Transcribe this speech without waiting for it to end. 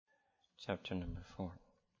Chapter number 4.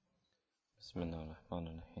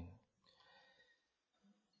 Bismillahirrahmanirrahim.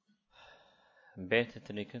 बेत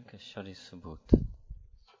तरीक़ा का शरई सबूत।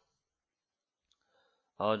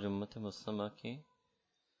 आज उम्मत मुस्लिमा की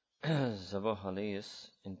ज़बान इस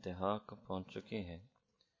इंतहा को पहुँच चुकी है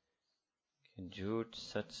कि झूठ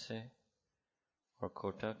सच से और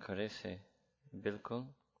खोटा खरे से बिल्कुल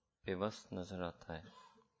बेबस नजर आता है।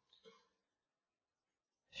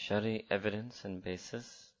 शरई evidence and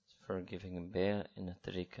basis for giving a bay'ah in a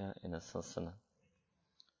tariqah in a silsila.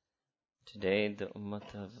 Today, the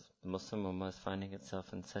Muslim Ummah is finding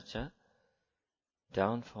itself in such a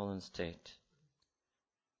downfallen state.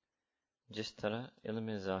 जिस तरह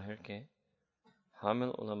इल्म ज़ाहिर के हामिल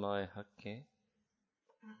उलमाए हक के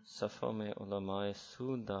सफ़ों में उलमाए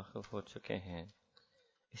सू दाखिल हो चुके हैं,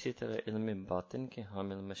 इसी तरह इल्म बातिन के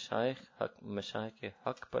हामिल मशाइख के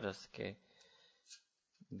हक परस्त के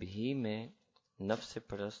भी में नफ्स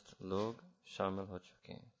परस्त लोग शामिल हो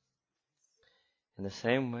चुके हैं. In the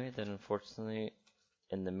same way that unfortunately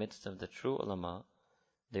in the midst of the true ulama,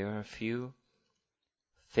 there are a few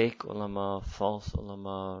fake ulama, false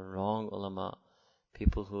ulama, wrong ulama,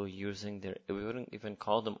 people who are using their, we wouldn't even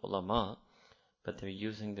call them ulama, but they're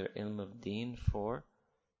using their ilm of deen for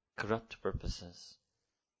corrupt purposes,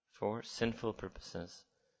 for sinful purposes,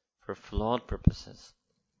 for flawed purposes.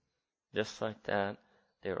 Just like that,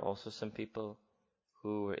 there are also some people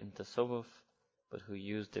who were in tasawwuf, but who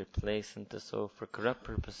used their place in tasawwuf for corrupt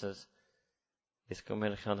purposes. इसको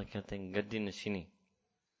मेरे ख्याल में कहते हैं गड्डी नशीनी,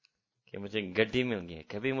 कि मुझे गड्डी मिल गई.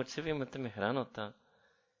 कभी मुझसे भी मतलब मैं हैरान होता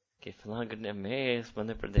कि फलां गड्डी, मैं इस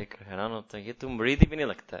बंदे पर देखकर हैरान होता, ये तो मुरीद भी नहीं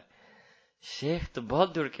लगता है, शेख तो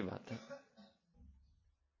बहुत दूर की बात है.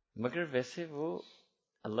 मगर वैसे वो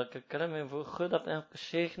अल्लाह का करम है, वो खुद अपने आप को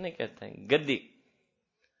शेख नहीं कहते हैं, गद्दी.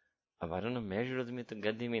 अब आई डोंट नो, मेजर में तो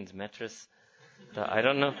गद्दी मीन्स मैट्रेस, तो आई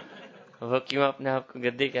डोंट नो वो क्यों अपने आप को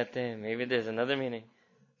गद्दी कहते हैं. Maybe there is another meaning.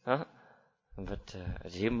 हाँ, बट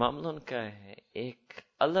अजीब मामला उनका है, एक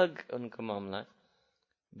अलग उनका मामला.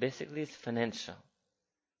 Basically it's financial.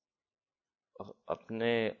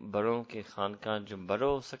 अपने बड़ों के खानका जो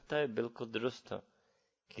बड़ो हो सकता है बिल्कुल दुरुस्त हो,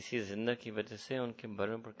 किसी जिंदा की वजह से उनके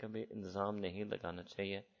बड़ों पर कभी इल्जाम नहीं लगाना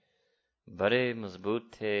चाहिए. बड़े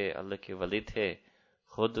मजबूत थे, अल्लाह के वली थे,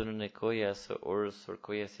 खुद उन्होंने कोई ऐसा उर्स और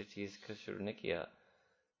कोई ऐसी चीज का शुरू नहीं किया.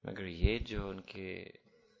 मगर ये जो उनके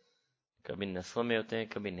कभी नस्ल में होते हैं,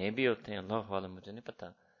 कभी नहीं भी होते हैं, अल्लाह वाला मुझे नहीं पता,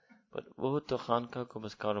 पर वो तो खानका को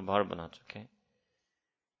बस कारोबार बना चुके हैं.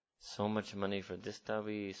 So much money for this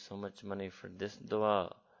tawi, so much money for this dua.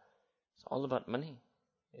 It's all about money.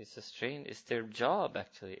 It's a strain. It's their job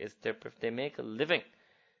actually. They make a living.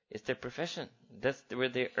 It's their profession. That's where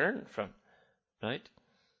they earn from, right?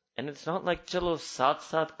 And it's not like चलो साथ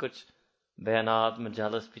साथ कुछ बयानात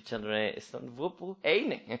मजालस भी चल रहे हैं, इस वो है ही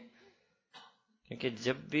नहीं. क्योंकि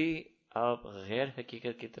जब भी आप गैर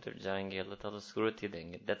हकीकत की तरफ जाएंगे, अल्लाह ताला सूरत ही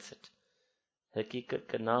देंगे. That's it. हकीकत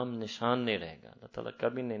का नाम निशान नहीं रहेगा, अल्लाह ताला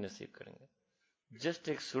कभी नहीं नसीब करेंगे. जस्ट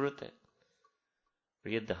एक सूरत है.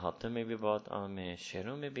 ये देहातों में भी बहुत आम है,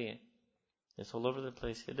 शहरों में भी है. It's all over the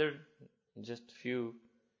place. They're just few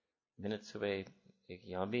minutes away. एक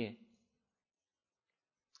यहाँ भी है.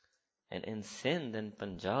 And in Sindh and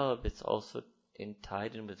Punjab, it's also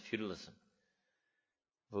tied in with feudalism.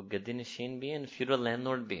 वो गद्दी नशीन भी है and feudal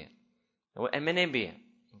landlord भी है, वो M&A भी है.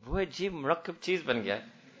 वो अजीब मरकब चीज बन गया है.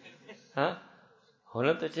 हाँ,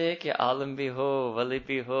 होना तो चाहिए कि आलम भी हो, वली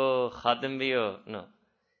भी हो, खादिम भी हो. नो,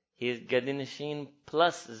 ही इज गद्दी नशीन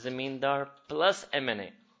प्लस जमींदार प्लस M&A.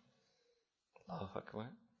 अल्लाह अकबर.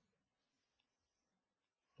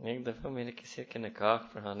 एक दफा मेरे किसी के निकाह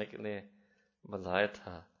पढ़ाने के लिए बुलाया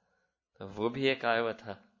था, तो वो भी एक आया हुआ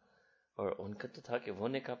था, और उनका तो था कि वो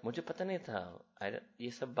निकाह, मुझे पता नहीं था, ये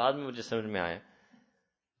सब बाद में मुझे समझ में आया.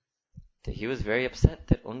 So he was very upset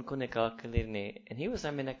that उनको निकाह के लिए नहीं, and he was,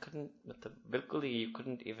 I mean, I couldn't, मतलब बिल्कुल ही, you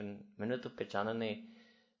couldn't even, मैंने तो पहचाना नहीं,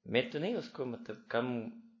 मैं तो नहीं उसको, मतलब कम,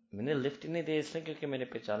 मैंने लिफ्ट ही नहीं दी इसलिए क्योंकि मैंने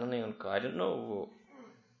पहचाना नहीं उनको. I don't know वो,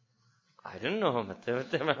 I don't know,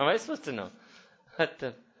 मतलब how am I supposed to know?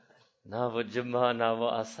 मतलब ना वो जुम्मा, ना वो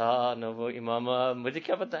आसा, ना वो इमामा, मुझे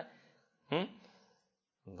क्या पता है.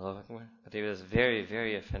 अल्लाह Akbar. But he was very,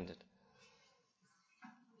 very offended.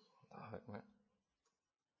 Allah Akbar.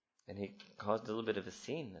 And he caused a little bit of a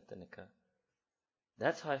scene at the nikah.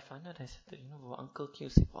 That's how I found out. I said, you know, वो uncle क्यों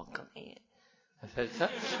से वो uncle नहीं है. I said,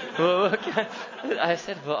 वो क्या? I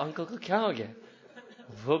said, वो uncle को क्या हो गया?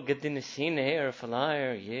 वो गद्दी नशीन है और फलां है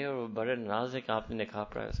और ये, और वो बड़े नाज है कि आपने निकाह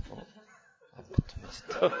पढ़ा उसको.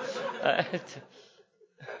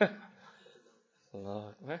 अल्लाह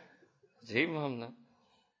अकबर. अजीब मामला.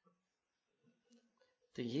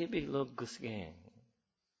 तो ये भी लोग घुस गए हैं,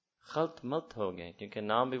 खल्त मल्त हो गए, क्योंकि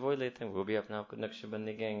नाम भी वही लेते हैं। वो भी अपने आप को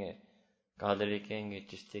नक्शबंदी कहेंगे, कादरी कहेंगे,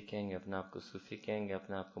 चिश्ती कहेंगे, अपने आप को सूफी कहेंगे,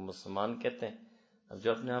 अपने आप को मुसलमान कहते हैं। अब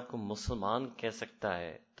जो अपने आप को मुसलमान कह सकता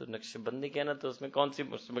है तो नक्शबंदी कहना तो उसमें कौन सी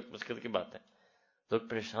मुश्किल की बात है। लोग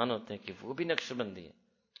परेशान होते हैं कि वो भी नक्शबंदी है।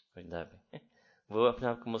 वो अपने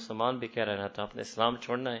आप को मुसलमान भी कह रहा है, तो आपने इस्लाम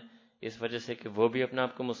छोड़ना है इस वजह से कि वो भी अपने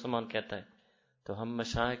आप को मुसलमान कहता है। तो हम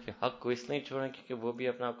मशाइख के हक को इसलिए छोड़ें क्योंकि वो भी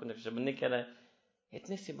अपने आप को नक्शबंदी कह रहा है।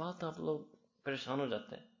 इतनी सी बात आप लोग परेशान हो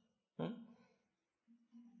जाते हैं।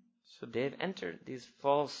 So they've entered, these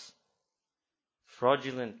false,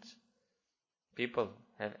 fraudulent people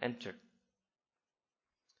have entered.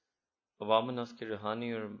 अवाम नफ्स की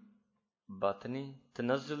रूहानी और बातनी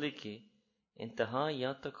तनज़्ज़ुली की इंतहा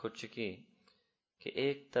यहाँ तक हो चुकी कि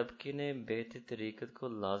एक तबके ने बेहतर तरीक़त को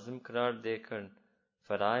लाजिम करार देकर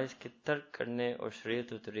फ़राइज़ के तर्क करने और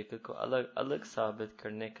शरीयत और तरीक़त को अलग अलग साबित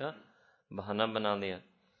करने का बहाना बना लिया।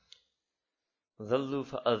 ज़ल्लू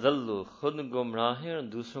फ़अज़ल्लू, खुद गुमराह हैं और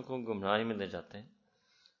दूसरों को गुमराही में ले जाते हैं।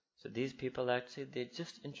 So these people actually, they're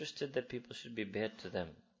just interested that people should be bad to them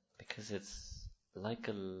because it's like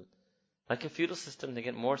a feudal system. They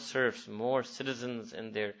get more serfs, more citizens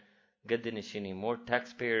in their Gaddi Nishini, more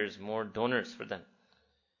taxpayers, more donors for them.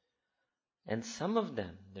 And some of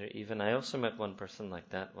them, I also met one person like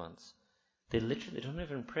that once. They literally don't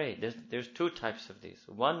even pray. There's two types of these.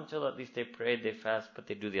 One, till at least they pray, they fast, but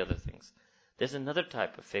they do the other things. There's another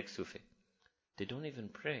type of fake Sufi. They don't even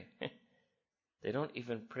pray. They don't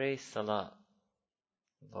even pray Salah.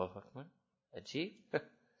 Allahu Akbar. Ajib.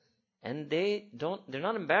 And they're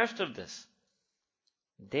not embarrassed of this.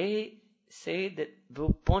 They say that वो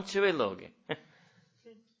पहुंचे हुए लोग हैं.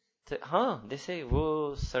 हाँ, they say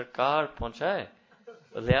वो सरकार पहुंचा है,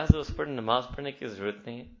 लिहाजा उस पर नमाज पढ़ने की जरूरत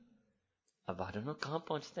नहीं है. अब I don't know कहाँ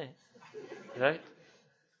पहुंचते हैं, right?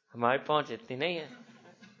 हमारी पहुंच इतनी नहीं है,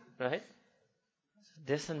 right? So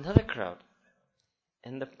there's another crowd.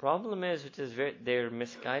 And the problem is, they're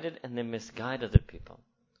misguided and they misguide other people.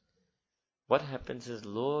 What happens is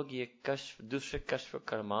लोग ये दूसरे कश्फ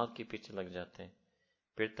करमात के पीछे लग जाते हैं.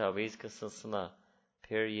 फिर तावीज़ का सिलसिला,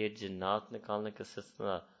 फिर ये जिन्नात निकालने का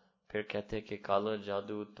सिलसिला, फिर कहते हैं कि काला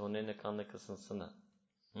जादू टोने निकालने का सिलसिला.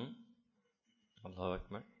 Allahu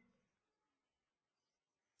Akbar.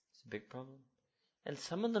 It's a big problem. And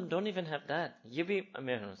some of them don't even have that. ये भी,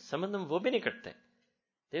 some of them वो भी नहीं करते.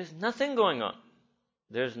 There's nothing going on.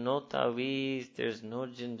 There's no taweez, there's no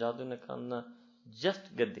jinn jadoo nikalna,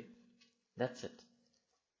 just gaddi. That's it.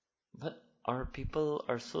 But our people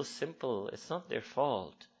are so simple, it's not their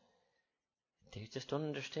fault. They just don't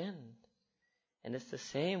understand. And it's the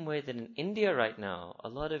same way that in India right now, a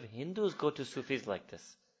lot of Hindus go to Sufis like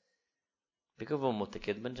this. Because वो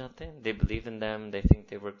मुतकिद बन जाते हैं, they believe in them, they think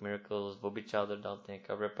they work miracles, वो भी चादर डालते हैं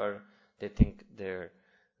कब्र पर, they think they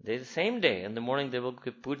the same day, in the morning they will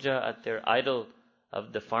give puja at their idol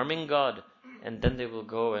of the farming god, and then they will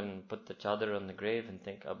go and put the chadar on the grave and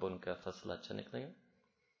think ab unka fasl acha niklega.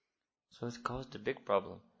 So it's caused a big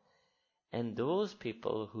problem. And those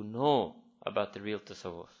people who know about the real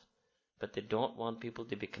tasawwuf, but they don't want people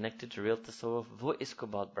to be connected to real tasawwuf, wo isko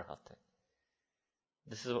baat badhate.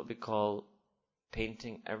 This is what we call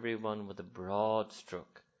painting everyone with a broad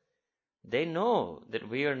stroke. They know that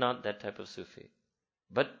we are not that type of Sufi,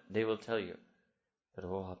 but they will tell you, but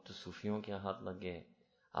oh, aap to Sufiyon ke haath lag gaye.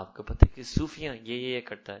 Aapko pata hai ki Sufiyan ye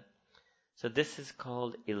karta hai. So this is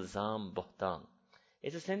called ilzam buhtan.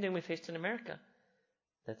 It's the same thing we faced in America.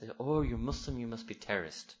 That is, oh, you're Muslim, you must be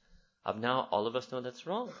terrorist. Now all of us know that's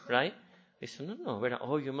wrong, right? We say, no, we're not.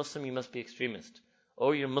 Oh, you're Muslim, you must be extremist.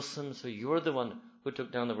 Oh, you're Muslim, so you're the one who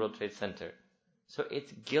took down the World Trade Center. So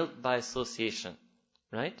it's guilt by association,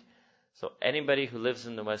 right? So anybody who lives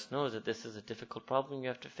in the West knows that this is a difficult problem you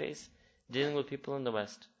have to face, dealing with people in the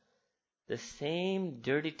West. The same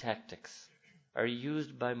dirty tactics are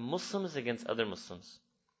used by Muslims against other Muslims.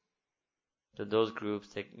 So those groups,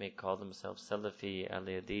 they may call themselves Salafi,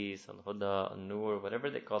 Al-Hadith, Al-Huda, Al-Nur, whatever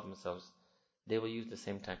they call themselves, they will use the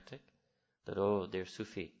same tactic. That, oh, they're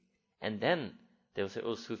Sufi. And then they will say,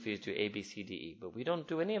 oh, Sufis do A, B, C, D, E. But we don't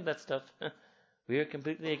do any of that stuff. We are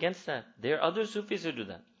completely against that. There are other Sufis who do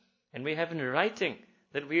that. And we have in writing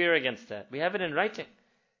that we are against that. We have it in writing.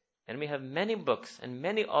 And we have many books and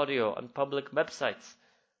many audio on public websites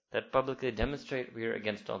that publicly demonstrate we are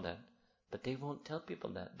against all that. But they won't tell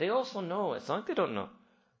people that. They also know. It's not like they don't know.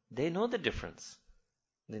 They know the difference.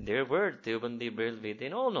 Their word, Deobandi, Barelvi, they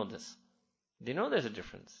all know this. They know there's a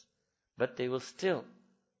difference. But they will still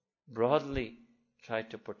broadly try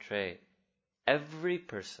to portray every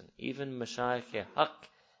person, even Mashayikh Haq,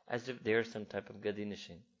 as if they're some type of Gadi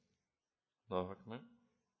Nishin. Allahu Akbar.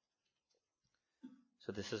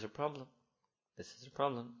 So this is a problem. This is a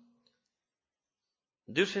problem.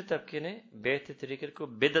 दूसरे तबके ने बेत तरीक़त को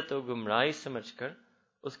बिदत और गुमराही समझकर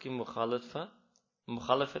उसकी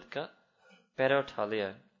मुखालफत का पैरा उठा लिया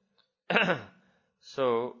है.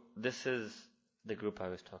 So this is the group I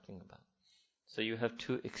was talking about. So you have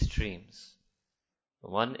two extremes.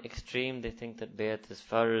 One extreme, they think that bayat is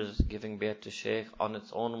farz, giving bayat to Shaykh on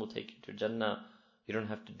its own will take you to Jannah. You don't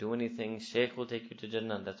have to do anything. Shaykh will take you to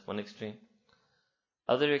Jannah. That's one extreme.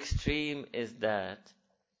 Other extreme is that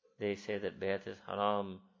they say that bayat is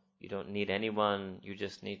haram. You don't need anyone. You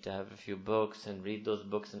just need to have a few books and read those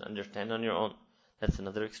books and understand on your own. That's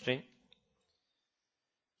another extreme.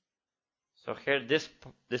 So here,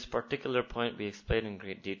 this particular point we explained in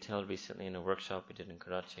great detail recently in a workshop we did in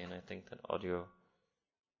Karachi, and I think that audio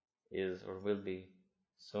is or will be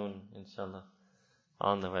soon, inshallah,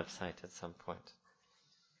 on the website at some point.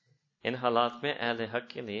 इन हालात में अहले हक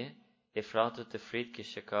के लिए इफरात और तफरीद के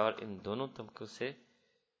शिकार इन दोनों तबकों से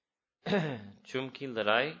चुम की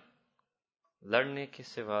लड़ाई लड़ने के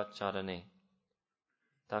सिवा चारा नहीं,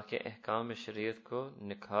 ताकि अहकाम शरीयत को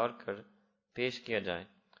निखार कर पेश किया जाए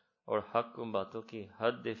और हक व बातिल की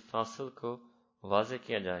हद फासिल को वाज़े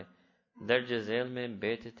किया जाए. दर्ज झेल में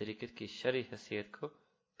बेत तरीक़त की शरई हैसियत को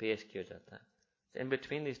पेश किया जाता है. So in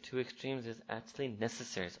between these two extremes is actually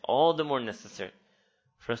necessary. It's all the more necessary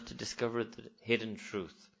for us to discover the hidden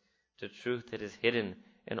truth, the truth that is hidden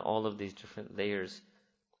in all of these different layers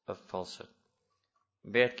of falsehood.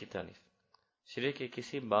 बेत की तारीफ. शरीय के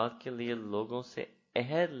किसी बात के लिए लोगों से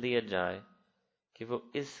अहद लिया जाए कि वो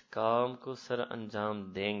इस काम को सर अंजाम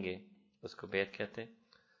देंगे, उसको बेत कहते हैं.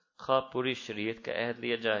 खा पूरी शरीयत का अहद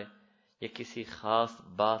लिया जाए या किसी खास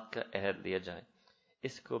बात का अहद लिया जाए,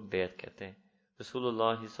 इसको बेत कहते हैं.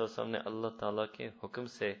 रसूलुल्लाह सल्लल्लाहु अलैहि वसल्लम ने अल्लाह ताला के हुक्म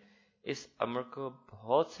से इस अमर को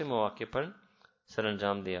बहुत से मौके पर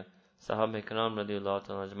सरअंजाम दिया. सहाबा इकराम रज़ियल्लाहु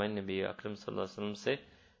तआला अजमईन ने भी अकरम सल्लल्लाहु अलैहि वसल्लम से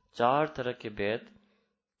 4 तरह की बेत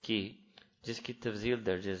की, जिसकी तफसील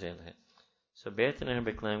दर्ज झेल है. So bayat in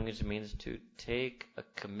Arabic language means to take a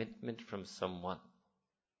commitment from someone.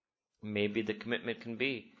 Maybe the commitment can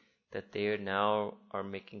be that they now are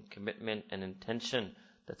making commitment and intention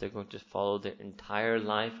that they're going to follow their entire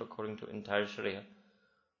life according to entire Sharia.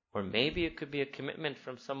 Or maybe it could be a commitment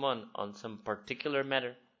from someone on some particular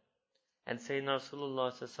matter. And Sayyidina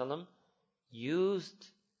Rasulullah sallallahu alaihi wasallam used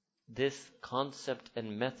this concept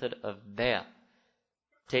and method of bay'ah,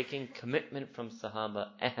 taking commitment from Sahaba,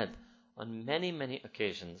 ahad, on many, many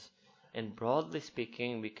occasions. And broadly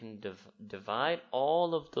speaking, we can divide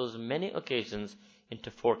all of those many occasions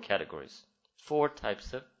into 4 categories. 4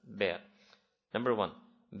 types of bay'ah. Number 1,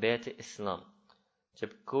 bay'at Islam. जब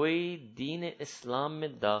कोई दीन इस्लाम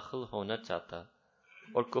में दाखिल होना चाहता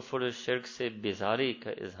और कुफ्र और शिर्क से बेजारी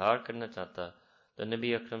का इजहार करना चाहता, तो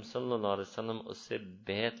नबी अकरम सल्लल्लाहु अलैहि वसल्लम उससे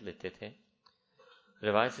बैत लेते थे.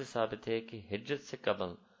 रिवायत से साबित है कि हिजरत से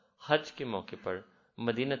कबल हज के मौके पर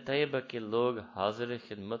मदीना तैयबा के लोग हाजिर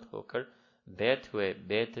खिदमत होकर बैत हुए.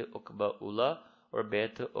 बैत उकबा उला और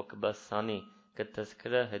बैत उकबा सानी का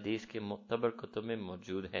तज़किरा हदीस के मुतबर कुतुब में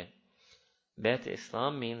मौजूद है. Bayt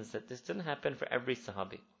Islam means that this didn't happen for every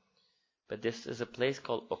Sahabi, but this is a place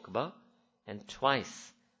called Uqba, and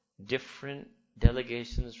twice different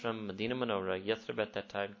delegations from Medina Munawwara, Yathrib at that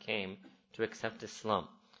time, came to accept Islam.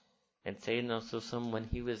 And Sayyidina Rasulullah, when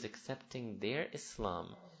he was accepting their Islam,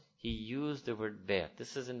 he used the word Bayt.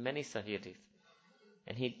 This is in many Sahih hadith.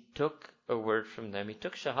 And he took a word from them, he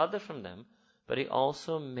took Shahada from them, but he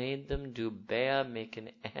also made them do Bay'ah, make an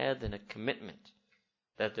ahad and a commitment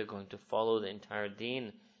that they're going to follow the entire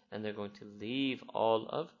deen and they're going to leave all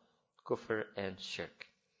of kufr and shirk.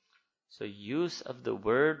 So use of the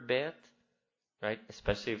word bayt, right?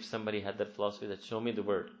 Especially if somebody had that philosophy that show me the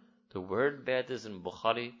word. The word bayt is in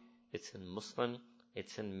Bukhari, it's in Muslim,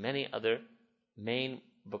 it's in many other main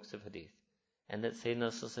books of hadith. And that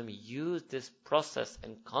Sayyidina Sallallahu used this process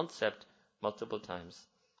and concept multiple times.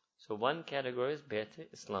 So one category is bayt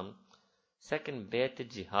Islam. Second, bayt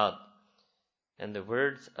jihad. And the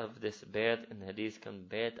words of this bayt in hadith come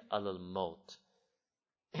bayt al-maut.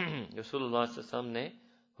 Rasulullah sallallahu ने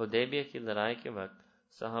हुदैबिया की लड़ाई के वक्त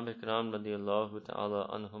सहाबा किराम रज़ियल्लाहु तआला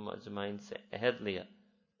अन्हुम अजमाइन से अहद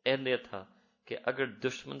लिया था कि अगर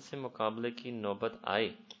दुश्मन से मुकाबले की नौबत आई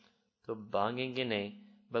तो भागेंगे नहीं,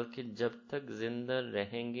 बल्कि जब तक जिंदा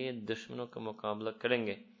रहेंगे दुश्मनों का मुकाबला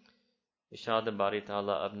करेंगे. Ishad Bari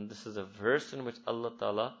Ta'ala, this is a verse in which Allah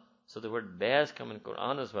Ta'ala, so the word bay'ah come in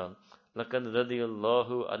Quran as well. لَقَدْ رَضِيَ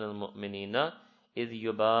اللَّهُ عَنِ الْمُؤْمِنِينَ إِذْ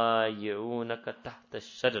يُبَايِعُونَكَ تَحْتَ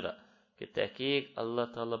الشَّجَرَةِ कि तहकीक अल्लाह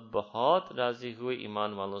ताला बहुत राजी हुए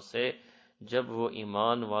ईमान वालों से जब वो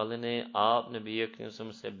ईमान वाले ने आप नबी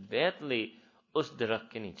अकरम से बैत ली उस दरख्त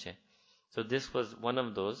के नीचे. So this was one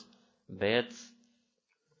of those bayats.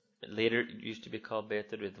 Later it used to be called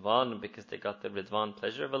Bayat al-Ridwan because they got the Ridwan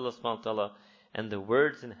pleasure of Allah subhanahu wa ta'ala. And the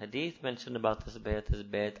words in hadith mentioned about this bayat is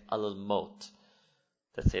bayat al-maut.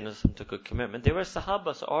 That Sayyidina took a commitment. They were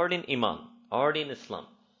Sahabas, already in Iman, already in Islam.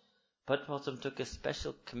 But Prophet took a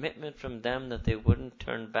special commitment from them that they wouldn't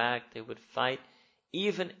turn back, they would fight,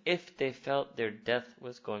 even if they felt their death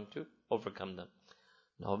was going to overcome them.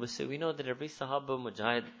 Now obviously we know that every Sahaba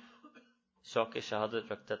Mujahid, Shauq-e-Shahadat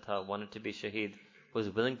Rakhta Tha, wanted to be Shaheed, was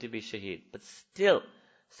willing to be Shaheed. But still,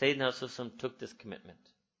 Sayyidina Rasulullah took this commitment.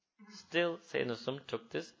 Still, Sayyidina Rasulullah took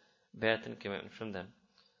this bayat and commitment from them.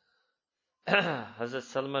 Hazrat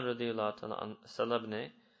Salma radiyallahu ta'ala Salab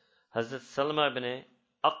ne, Hazrat Salma ibn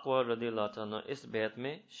Aqwa radiyallahu ta'ala इस बैत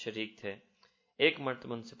में शरीक थे. एक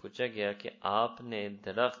मर्तबा उनसे पूछा गया कि आपने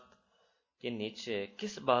दरख्त के नीचे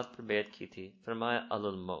किस बात पर बैत की थी? फरमाया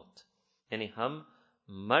अलल मौत, यानी हम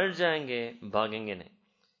मर जाएंगे, भागेंगे नहीं.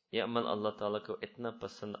 यह अमल अल्लाह ताला को इतना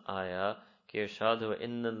पसंद आया कि इरशाद हुआ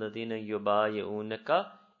इन्नल लदीना युबायिऊनका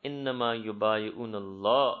इन्नमा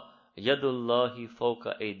युबायिऊनल्लाह यदुल्लाहि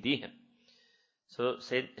फौका ऐदीहिम. So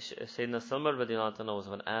Sayyidina Salman radiyallahu anhu was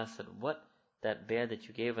when asked that what that bayat that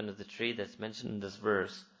you gave under the tree that's mentioned in this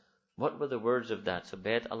verse, what were the words of that? So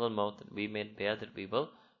bayat alal maut, that we made bayat that we will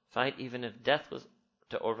fight even if death was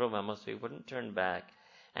to overwhelm us, we wouldn't turn back.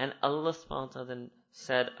 And Allah subhanahu wa ta'ala then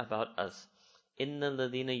said about us, Inna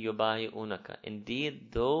ladina yubayi'unaka,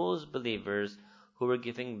 indeed those believers who were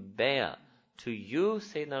giving bayah to you,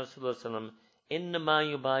 Sayyidina Rasulullah sallam, innama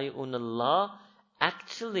yubayi'unallah,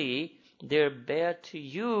 actually their bayah to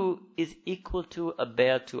you is equal to a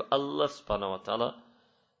bayah to Allah subhanahu wa ta'ala.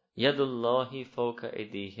 Yadullahi fawka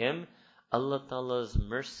aydihim, Allah ta'ala's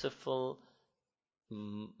merciful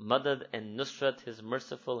madad and nusrat, His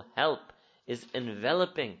merciful help is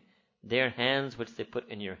enveloping their hands which they put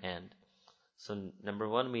in your hand. So number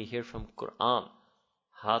one, we hear from Quran,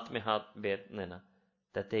 haath mein haath bayat lena,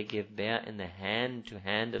 that they give bayah in the hand to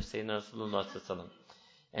hand of Sayyidina Rasulullah sallallahu alaihi wasallam.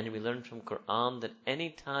 And we learn from Quran that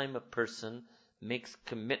any time a person makes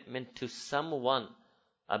commitment to someone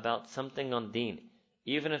about something on deen,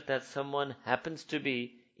 even if that someone happens to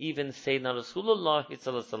be even Sayyidina Rasulullah sallallahu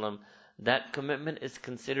alaihi wasallam, that commitment is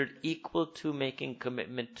considered equal to making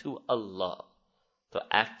commitment to Allah. So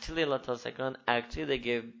actually Allah Ta'ala said, actually they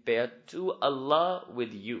gave bayat to Allah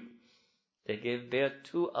with you. They gave bayat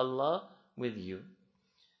to Allah with you.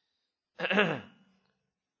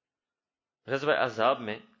 ग़ज़वा अज़ाब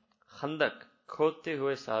में खंदक खोदते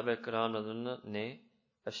हुए सहाबा किराम ने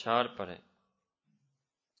अशार पढ़े,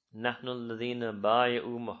 नहनुल लज़ीना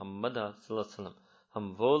बायउ मुहम्मद सल्लल्लाहु अलैहि वसल्लम,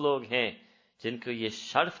 हम वो लोग हैं जिनको ये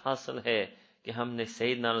शर्फ हासिल है कि हमने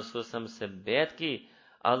सैयदना रसूल सल्लल्लाहु अलैहि वसल्लम से बैत की,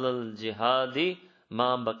 अलल जिहादी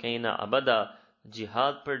मा बकीना अबदा,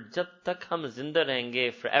 जिहाद पर जब तक हम जिंदा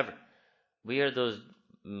रहेंगे, forever. We are those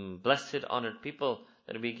blessed, honored people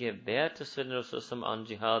that we give bayat to Sayyidina Rasulullah on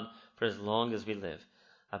jihad for as long as we live.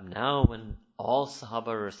 Now when all Sahaba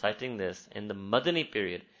are reciting this in the Madani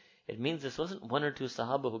period, it means this wasn't one or two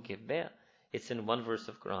Sahaba who gave bayat. It's in one verse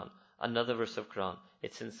of Quran, another verse of Quran.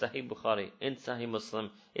 It's in Sahih Bukhari, in Sahih Muslim.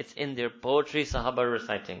 It's in their poetry Sahaba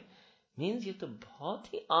reciting. It means ये तो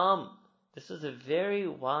बहुत ही आम. This is a very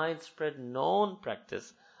widespread known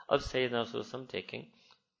practice of Sayyidina Rasulullah taking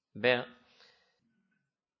bayat.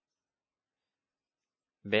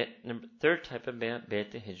 Third type of bayat,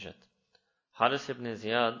 bayat hijrat. Haris ibn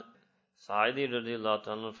Ziyad Saidi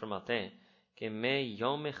रज़ियल्लाहु अन्हु फरमाते हैं कि मैं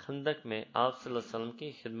यौम खंदक में आप सल्लल्लाहु अलैहि वसल्लम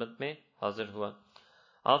की खिदमत में हाजिर हुआ.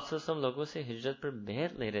 आप सल्लल्लाहु अलैहि वसल्लम लोगों से हिजरत पर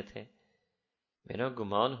बैत ले रहे थे. मेरा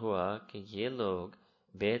गुमान हुआ कि ये लोग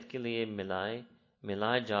बैत के लिए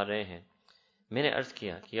मिलाए जा रहे हैं. मैंने अर्ज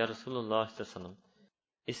किया कि या रसूलुल्लाह सल्लल्लाहु अलैहि वसल्लम,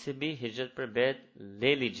 इससे भी हिजरत पर बैत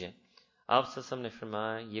ले लीजिए. आप सल्लल्लाहु अलैहि वसल्लम ने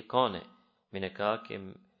फरमाया, ये कौन है? मैंने कहा कि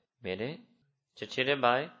मेरे चचेरे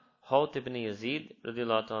भाई हौत इब्न यजीद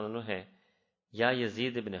रज़ियल्लाहु ताला अन्हु है, या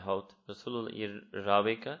यजीद इब्न हौत. रसूलुल्लाह, ये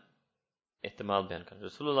रावी का इस्तेमाल बयान कर.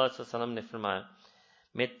 रसूलुल्लाह सल्लल्लाहु अलैहि वसल्लम ने फरमाया,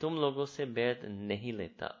 मैं तुम लोगों से बैत नहीं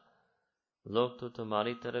लेता. लोग तो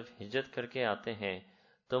तुम्हारी तरफ हिजरत करके आते हैं,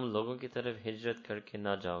 तुम लोगों की तरफ हिजरत करके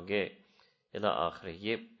ना जाओगे. इला आखिरी.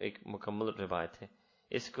 ये एक मुकम्मल रिवायत है.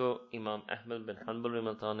 इसको इमाम अहमद बिन हंबल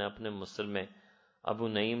रहमतुल्लाह ने अपने मुस्नद में, अबू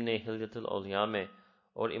नईम ने हिल्यतुल औलिया में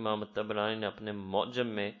और इमाम तबरानी ने अपने मौजम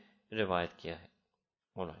में रिवायत किया है.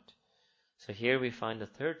 Alright. So here we find the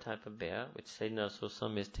third type of bay'ah, which Sayyidina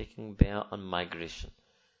Rasulullah is taking bay'ah on migration.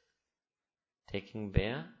 Taking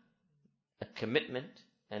bay'ah, a commitment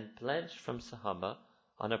and pledge from Sahaba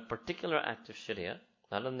on a particular act of Sharia,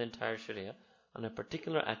 not on the entire Sharia, on a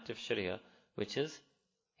particular act of Sharia, which is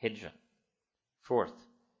Hijrah. Fourth,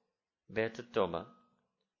 Bayat al-Tawbah.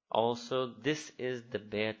 Also, this is the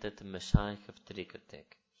bayat that the Mashayikh of Tariqat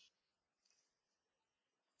take.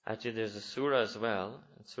 Actually, there's a surah as well,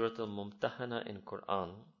 Surah Al-Mumtahana in Quran.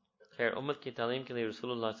 खैर उम्मत की तालीम के लिए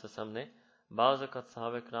रसूलुल्लाह सल्लल्लाहु अलैहि वसल्लम ने बाज़ औक़ात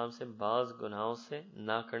सहाबा किराम से बाज़ गुनाहों से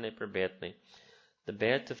ना करने पर बैत नहीं. The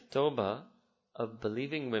bayat of Tawbah of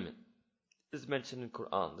believing women is mentioned in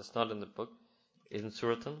Quran. That's not in the book. It's in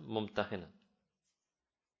Surah Al-Mumtahana.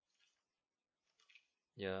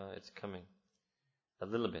 Yeah, it's coming. A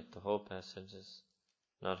little bit. The whole passage is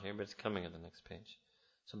not here, but it's coming on the next page.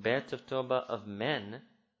 So bayat of Tawbah of men,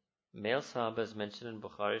 male Sahaba is mentioned in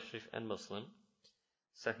Bukhari Sharif and Muslim,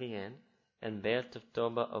 Sahihain, and bayat of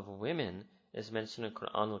Tawbah of women is mentioned in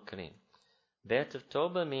Quran al-Kareem. Bayat of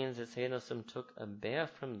Tawbah means that Sayyidina Rasul took a bayat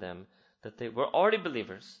from them that they were already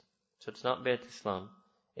believers. So it's not bayat Islam.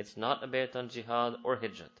 It's not a bayat on jihad or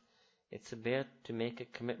hijrat. It's a bayat to make a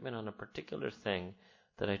commitment on a particular thing,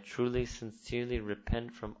 that I truly, sincerely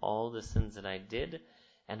repent from all the sins that I did,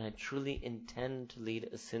 and I truly intend to lead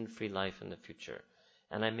a sin-free life in the future.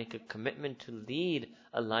 And I make a commitment to lead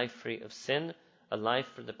a life free of sin, a life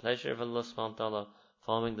for the pleasure of Allah subhanahu wa ta'ala,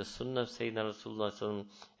 following the sunnah of Sayyidina Rasulullah sallallahu alaihi wasallam,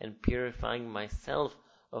 and purifying myself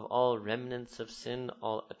of all remnants of sin,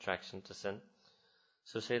 all attraction to sin.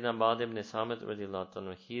 So Sayyidina Abad ibn Samit radiallahu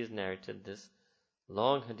anhu, he has narrated this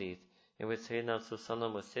long hadith in which Sayyidina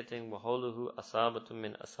Rasulullah was sitting, وَحَوْلُهُ أَصَابَةٌ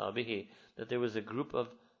مِّنْ أَصَابِهِ, that there was a group of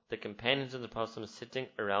the companions of the Prophet sitting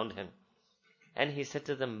around him. And he said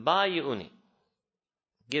to them, بَايِعُونِ,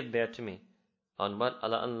 give bayat to me. On what?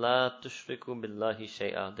 Allah an la tushriku billahi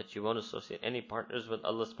shay'a, that you won't associate any partners with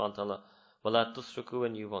Allah subhanahu wa ta'ala. Wala tusriku,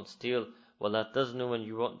 and you won't steal. Wala taznu, and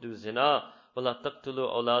you won't do zina. Wala taqtulu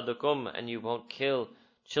awladakum, and you won't kill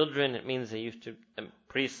children. It means they used to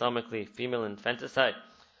pre-Islamically female infanticide.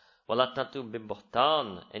 Wala tatu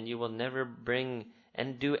bibuhtan, and you will never bring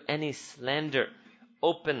and do any slander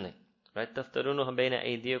openly. Right? Taftarunuha bayna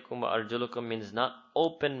aydiyakum wa arjulukum means not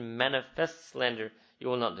open, manifest slander. You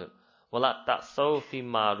will not do. وَلَا تَعْصَوْا فِي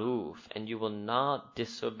مَعْرُوفٍ, and you will not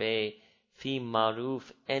disobey fi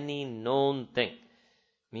ma'ruf, any known thing.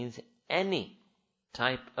 Means any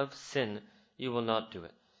type of sin, you will not do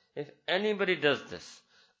it. If anybody does this,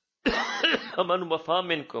 وَمَنْ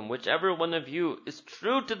وَفَى مِنْكُمْ, whichever one of you is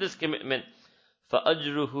true to this commitment,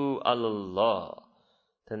 فَأَجْرُهُ عَلَى اللَّهِ,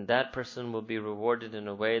 then that person will be rewarded in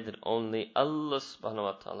a way that only Allah subhanahu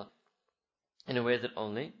wa ta'ala, in a way that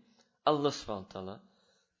only Allah subhanahu wa ta'ala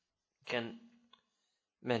can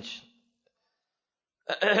mention.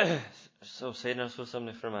 So Sayyidina Rasul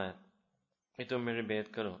ने फरमाया कि तुम मेरी बेत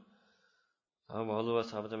करो, वहुलु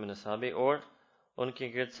सहाबत मिन असहाबी, और उनके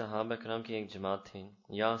गिर्द सहाबा करम की एक जमात थी.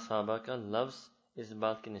 या सहाबा का लफ्ज इस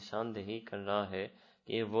बात की निशानदेही कर रहा है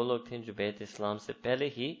कि ये वो लोग थे जो बेत इस्लाम से पहले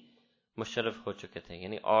ही मुशर्रफ हो चुके थे,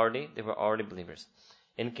 यानी they were already believers.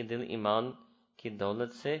 इनके दिल ईमान की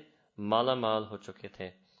दौलत से माला माल हो चुके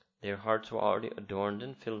थे. Their hearts were already adorned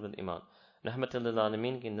and filled with iman. रहमत लिल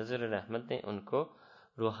आलमीन की नज़र रहमत ने उनको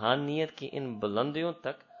रूहानियत की इन बुलंदियों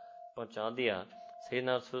तक पहुंचा दिया.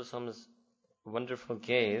 Sayyidina Rasul's wonderful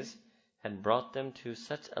gaze had brought them to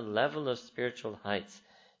such a level of spiritual heights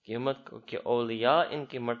कि उम्मत के औलिया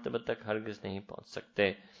इनकी मर्तबा तक हरगिज नहीं पहुंच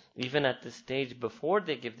सकते. Even at this stage, before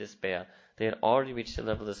they give this bayah, they had already reached a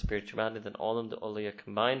level of spirituality that all of the awliya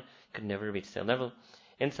combined could never reach their level.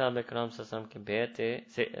 इन साहब कराम सल्लल्लाहु के बैत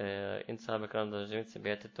से इन साहब कराम से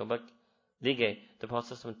बैत तौबा ली गई. The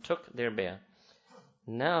Prophet took their bayah.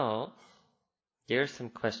 Now, there are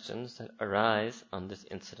some questions that arise on this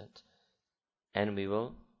incident, and we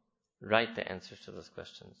will write the answers to those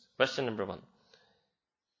questions. Question number 1.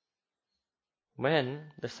 When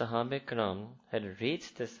the Sahaba Kiram had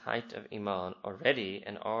reached this height of Iman already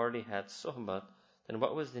and already had Suhbat, then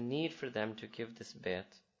what was the need for them to give this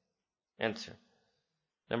bayat? Answer.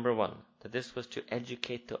 Number 1, that this was to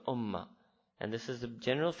educate the Ummah. And this is the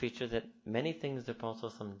general feature that many things the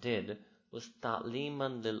Prophet ﷺ did was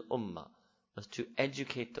ta'liman lil Ummah, was to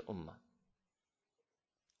educate the Ummah.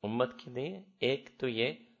 Ummat ke liye, ek to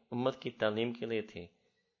ye, Ummat ki ta'lim ke liye thi.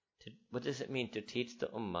 What does it mean to teach the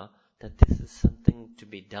Ummah that this is something to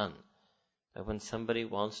be done? That when somebody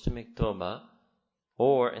wants to make tawbah,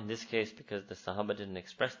 or in this case, because the Sahaba didn't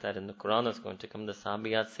express that, in the Quran is going to come, the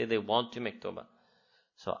Sahabiyat say they want to make tawbah.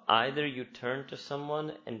 So either you turn to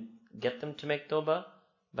someone and get them to make tawbah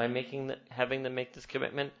by having them make this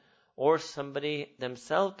commitment, or somebody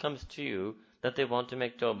themselves comes to you that they want to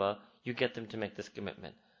make tawbah, you get them to make this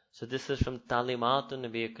commitment. So this is from Talimatun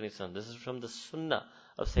Nabi Karim. This is from the Sunnah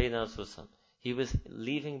of Sayyidina Rasul. He was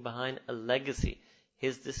leaving behind a legacy.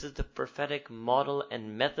 This is the prophetic model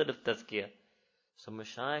and method of tazkiyah. So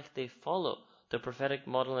Mashayikh, they follow the prophetic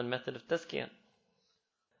model and method of tazkiyah.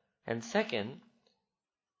 And second,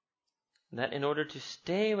 that in order to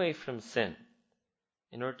stay away from sin,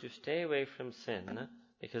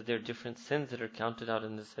 because there are different sins that are counted out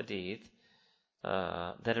in this hadith,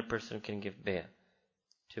 that a person can give bay'ah,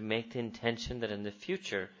 to make the intention that in the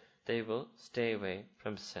future they will stay away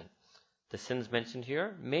from sin. The sins mentioned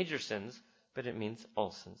here, major sins, but it means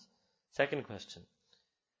all sins. Second question,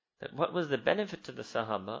 that what was the benefit to the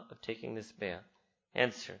Sahaba of taking this bay'ah?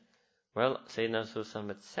 Answer, well, Sayyidina Rasul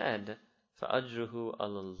said, فَأَجْرُهُ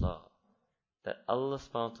عَلَى اللَّهِ, that Allah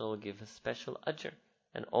subhanahu wa ta'ala will give a special ajr,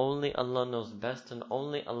 and only Allah knows best, and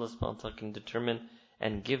only Allah subhanahu wa ta'ala can determine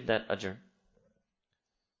and give that ajr.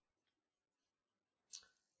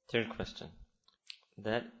 Third question,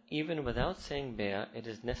 that even without saying bay'ah, it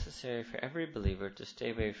is necessary for every believer to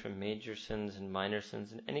stay away from major sins and minor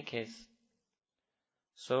sins in any case.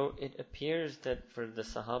 So it appears that for the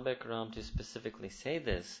Sahaba Ikram to specifically say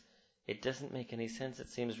this, it doesn't make any sense. It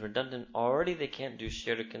seems redundant. Already they can't do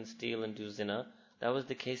shirk and steal and do zina. That was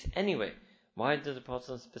the case anyway. Why did the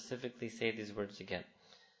Prophet specifically say these words again?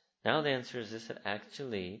 Now the answer is this, that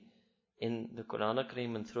actually in the Quran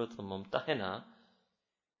Kareem in Surah Al-Mumtahina,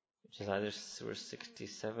 which is either Surah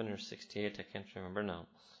 67 or 68, I can't remember now,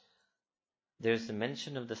 there's the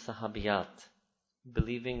mention of the Sahabiyat,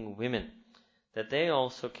 believing women, that they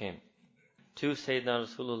also came to Sayyidina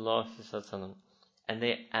Rasulullah and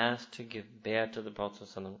they asked to give bay'ah to the Prophet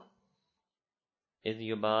إِذْ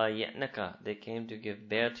يُبَايِعْنَكَ, they came to give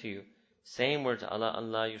bay'ah to you. Same words, Allah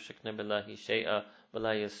an la yushrikna billahi shay'a, wa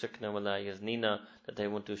la yasrikna wa la yaznina, that they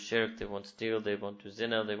want to shirk, they want to steal, they want to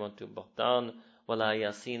zina, they want to buhtan, wa la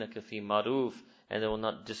yasinaka fi maruf, and they will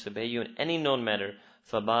not disobey you in any known matter.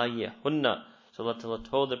 فَبَايِعْهُنَّ, so Allah Ta'ala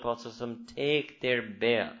told the Prophet, take their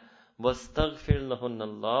bay'ah, وَاسْتَغْفِرْ لَهُنَّ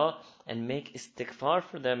اللَّهِ, and make istighfar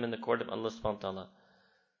for them in the court of Allah subhanahu wa ta'ala.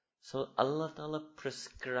 So Allah Ta'ala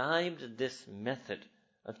prescribed this method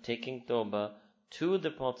of taking tawbah to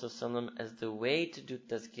the Prophet ﷺ as the way to do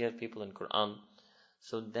tazkiyah of people in Quran.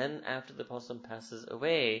 So then after the Prophet passes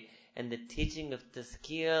away, and the teaching of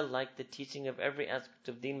tazkiyah, like the teaching of every aspect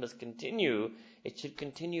of deen, must continue, it should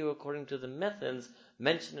continue according to the methods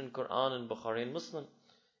mentioned in Quran and Bukhari and Muslim.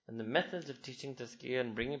 And the methods of teaching tazkiyah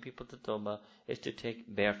and bringing people to tawbah is to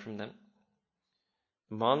take bay'ah from them.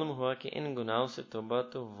 मालूम हुआ कि इन गुनाहों से तौबा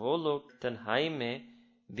तो वो लोग तन्हाई में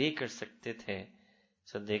भी कर सकते थे.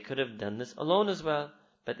 So they could have done this alone as well,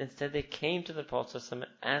 but instead they came to the Prophet and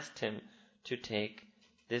asked him to take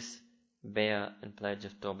this bay'ah and pledge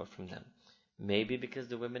of tawbah from them. Maybe because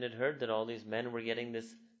the women had heard that all these men were getting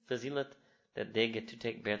this fazilat, that they get to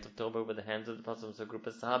take bay'ah of tawbah with the hands of the Prophet. So a group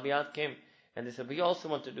of sahabiyat came and they said, we also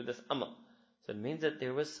want to do this amal. So it means that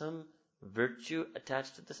there was some virtue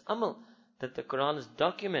attached to this amal, that the Quran is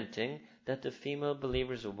documenting that the female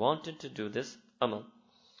believers wanted to do this amal.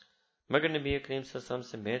 मगर नबी करीम सल्लल्लाहु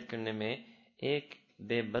से बैत करने में एक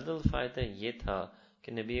बेबदल फायदा ये था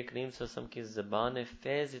कि नबी करीम सल्लल्लाहु की ज़बान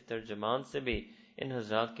फैज़ तर्जमान से भी इन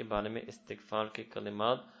हज़रात के बारे में इस्तिग़फ़ार के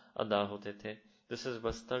कलिमात अदा होते थे. This is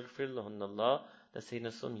वस्तग़फ़िर लहुन्नल्लाह, that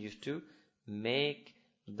Sayyidina used to make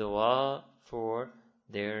dua for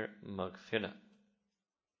their maghfirah,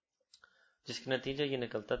 जिसका नतीजा ये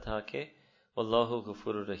निकलता था कि Wallahu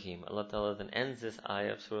Ghafurur Rahim. Allah Ta'ala then ends this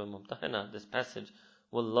ayah of Surah Mumtahina, this passage,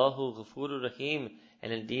 Wallahu Ghafurur Rahim,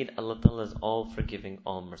 and indeed Allah Ta'ala is all forgiving,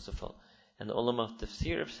 all merciful. And the ulama of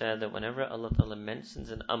tafsir have said that whenever Allah Ta'ala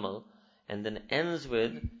mentions an amal and then ends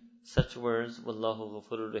with such words, Wallahu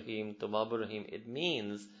Ghafurur Rahim, Tawwabur Rahim, it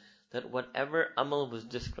means that whatever amal was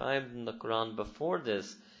described in the Quran before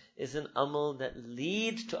this is an amal that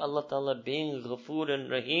leads to Allah Ta'ala being Ghafur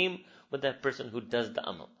and Rahim with that person who does the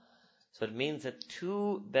amal. So it means that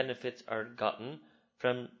two benefits are gotten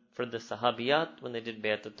for the Sahabiyat when they did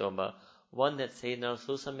Bayat al-Tawbah. One, that Sayyidina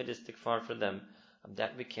Rasul made istighfar for them,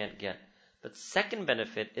 that we can't get. But second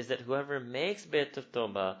benefit is that whoever makes Bayat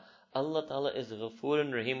al-Tawbah, Allah Ta'ala is Ghafur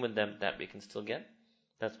and Rahim with them, that we can still get.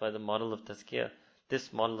 That's why the model of Tazkiyah,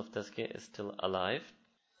 this model of Tazkiyah is still alive.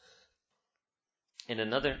 In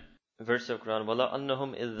another verse of Quran, وَلَا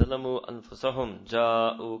أَنَّهُمْ إِذْ ظَلَمُوا أَنفُسَهُمْ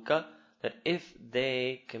جَاءُوكَ, that if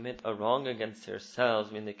they commit a wrong against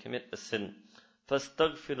themselves, mean they commit a sin,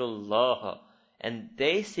 فَاسْتَغْفِرُ اللَّهَ, and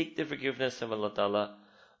they seek the forgiveness of Allah Ta'ala,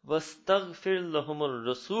 وَاسْتَغْفِرْ لَهُمُ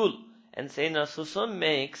الرَّسُولُ, and Sayyidina Rasul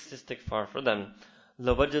makes istighfar for them,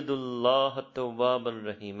 لَوَجَدُ اللَّهَ تَوَّابًا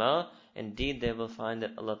رَحِيمًا, indeed they will find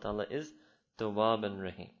that Allah Ta'ala is Tawwab and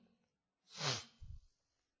Rahim.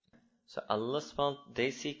 So Allah subhanahu,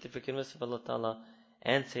 they seek the forgiveness of Allah Ta'ala,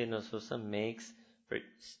 and Sayyidina Rasul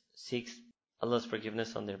seeks Allah's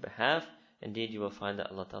forgiveness on their behalf. Indeed, you will find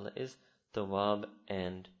that Allah Ta'ala is Tawwab,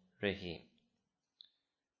 and Rahim.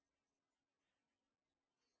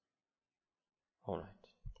 Alright.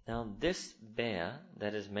 Now this bay'ah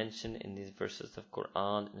that is mentioned in these verses of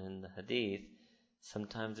Quran and in the Hadith,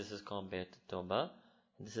 sometimes this is called bay'at tawbah,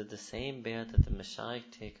 and this is the same bay'ah that the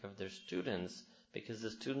Mashayikh take of their students, because the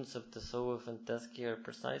students of Tasawwuf and Tazkiyah are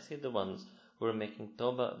precisely the ones who are making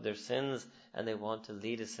tawbah of their sins and they want to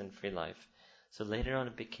lead a sin-free life. So later on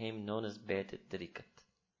it became known as bay'at tariqat.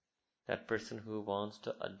 That person who wants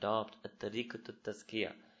to adopt a tariqat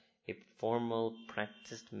tazkiyah, a formal,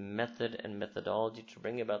 practiced method and methodology to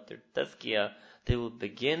bring about their tazkiyah, they will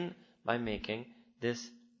begin by making this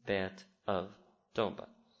bay'at of tawbah.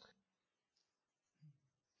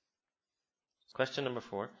 Question number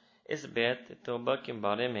 4. इस bay'at tawbah के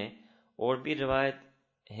बारे में और भी रिवायत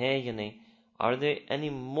है या नहीं? Are there any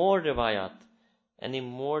more riwayat, any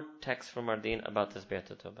more texts from our deen about this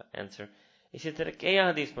bay'at tawbah? Answer. इसी तरह कई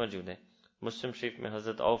हदीस मौजूद है. मुस्लिम शरीफ में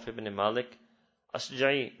हजरत औफ इब्न मालिक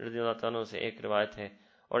अशजाई रज़ियल्लाहु अन्हु से एक रिवायत है,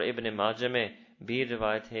 और इब्न माजा में भी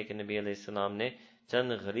रिवायत है कि नबी अलैहिस्सलाम ने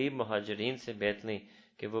चंद गरीब मुहाजिरीन से बैत ली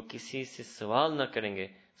कि वो किसी से सवाल न करेंगे.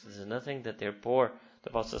 So there's nothing that they're poor. The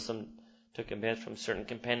Prophet took a bet from certain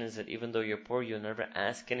companions that even though you're poor, you'll never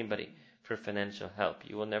ask anybody for financial help.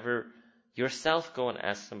 You will never yourself go and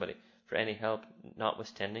ask somebody for any help,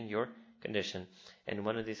 notwithstanding your condition. And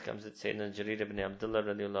one of these comes at Sayyidina Jarir ibn Abdullah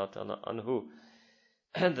radiallahu ta'ala anhu,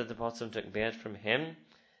 that the Prophet took bet from him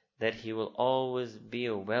that he will always be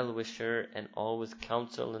a well-wisher and always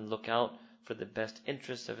counsel and look out for the best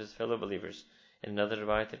interests of his fellow believers. In another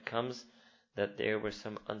riwayat it comes that there were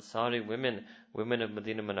some Ansari women of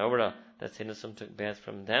Medina Munawwara, that Sayyidina took bay'at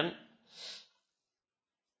from them,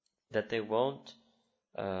 that they won't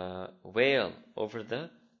wail over the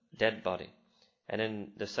dead body. And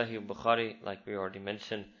in the Sahih Bukhari, like we already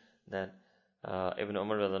mentioned, that Ibn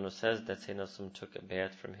Umar says that Sayyidina took a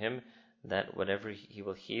bay'at from him, that whatever he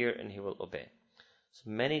will hear and he will obey. So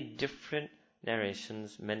many different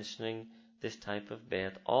narrations mentioning this type of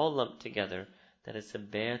bay'at, all lumped together, that it's a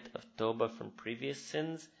bay'at of tawbah from previous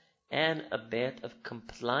sins and a bay'at of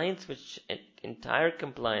compliance, which entire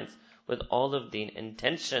compliance with all of deen,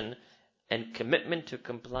 intention and commitment to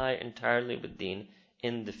comply entirely with deen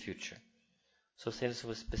in the future. So Sayyidina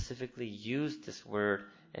will specifically use this word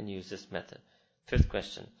and use this method. 5th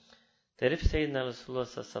question. That if Sayyidina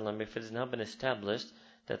Rasulullah, if it has now been established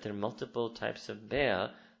that there are multiple types of bay'ah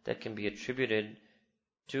that can be attributed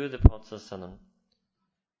to the Prophet ﷺ,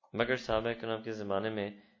 मगर साहबा किराम के ज़माने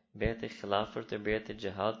में बैत खिलाफत और बैत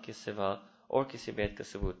जिहाद के सिवा और किसी बैत का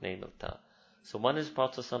सबूत नहीं मिलता. So one is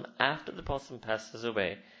Prophet ﷺ, after the Prophet passes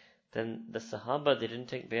away, then the Sahaba, they didn't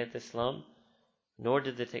take bayat Islam, nor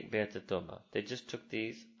did they take bayat Tawbah. They just took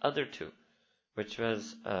these other two, which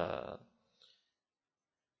was,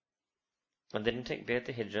 when they didn't take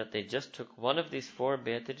bayat Hijrah, they just took one of these 4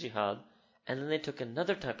 bayat Jihad, and then they took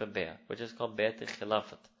another type of bayat, which is called bayat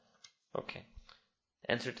Khilafat. Okay.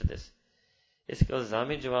 Answer to this. इसका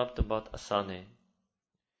इल्ज़ामी जवाब तो बहुत आसान है.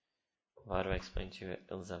 Why do I explain to you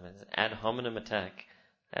इल्ज़ाम? Ad hominem attack.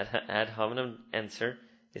 Ad hominem answer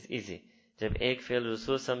is easy. जब एक fail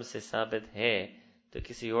रसूल सम से साबित है, तो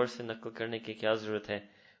किसी और से नकल करने की क्या ज़रूरत है?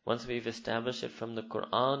 Once we've established it from the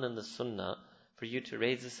Quran and the Sunnah, for you to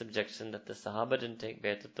raise this objection that the Sahaba didn't take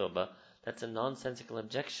bayat tawbah, that's a nonsensical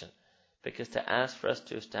objection. Because to ask for us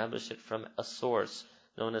to establish it from a source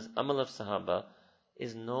known as Amal of Sahaba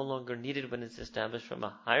is no longer needed when it's established from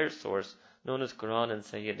a higher source known as Quran and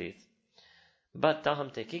Sayyidis. But ताहम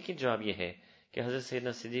तहकीकी जवाब यह है कि हज़रत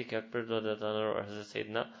सैयदना सिद्दीक़ अकबर और हज़रत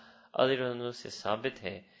सैयदना अली रज़ियल्लाहु से साबित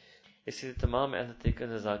है. इसलिए तमाम अहले तरीक़त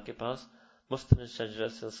रज़ा के पास मुस्तनद शजरा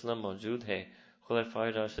सिलसिला मौजूद है.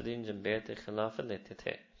 खुलफ़ाए राशिदीन जब बैत खिलाफत लेते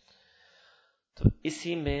थे, तो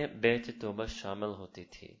इसी में बैत तौबा शामिल होती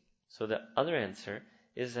थी. So the other answer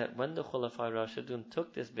is that when the Khulafai Rashidun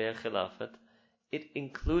took this bay'at khilafat, it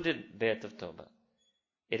included bay'at of tawbah.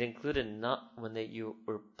 It included not when you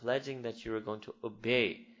were pledging that you were going to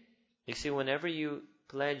obey. You see, whenever you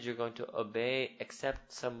pledge you're going to obey,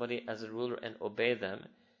 accept somebody as a ruler and obey them,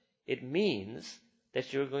 it means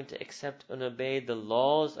that you're going to accept and obey the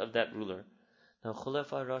laws of that ruler. Now,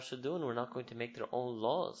 Khulafai Rashidun were not going to make their own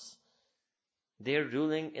laws. They're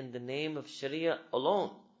ruling in the name of Sharia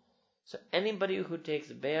alone. So anybody who takes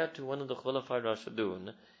bay'ah to one of the Khulafai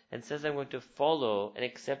Rashidun and says, I'm going to follow and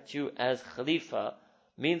accept you as Khalifa,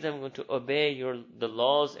 means I'm going to obey the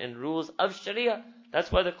laws and rules of Sharia.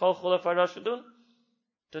 That's why they call Khulafai Rashidun.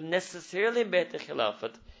 So necessarily bay'at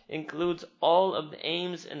Khilafat includes all of the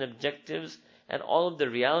aims and objectives and all of the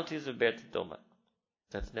realities of bay'at Tawbah.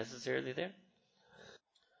 That's necessarily there.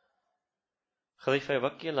 खलीफा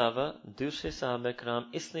वक्त के अलावा दूसरे सहाबा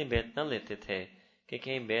कराम इसलिए बैत न लेते थे कि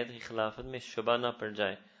कहीं बैत की खिलाफत में शुबा ना पड़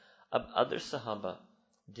जाए. अब other sahaba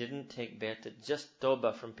didn't take bayt just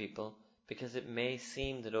tawbah from people because it may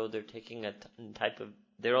seem that they're taking a type of,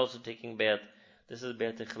 they're also taking bayt. This is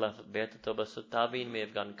bayt khilafat, bayt tawbah. So tabi'in may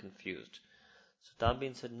have gotten confused. So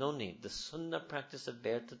tabi'in said, no need. The sunnah practice of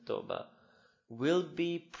bayt tawbah will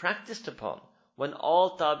be practiced upon when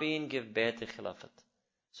all tabi'in give bayt khilafat.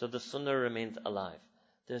 So the sunnah remains alive.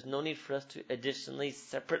 There's no need for us to additionally,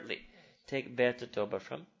 separately take bayt tawbah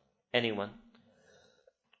from anyone.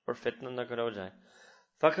 और फितना न करा हो जाए.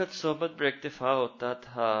 फकत सोबत पर इक्तिफा होता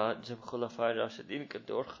था जब खुलफाए राशिदीन का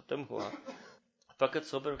दौर खत्म हुआ. फकत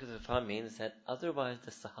सोबत पर इक्तिफा means that otherwise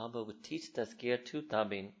the Sahaba would teach tazkiyah to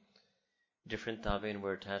tabi'in. Different tabi'in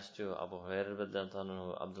were attached to Abu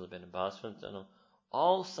Hurairah, Abdullah bin Abbas.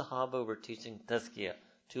 All Sahaba were teaching tazkiyah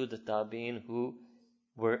to the tabi'in who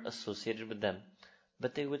were associated with them.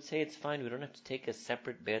 But they would say it's fine, we don't have to take a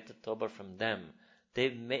separate bayt at-tawbah from them.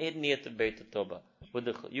 They've made niyat of bayt at-tawbah.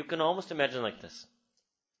 You can almost imagine like this.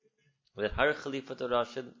 That har Khalifat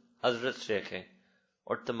Rashid Hazrat Sheikh hai,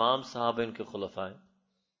 or tamam sahaba unke khulafa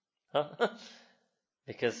hai.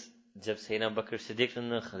 Because jab Sayyidina Bakr Siddiq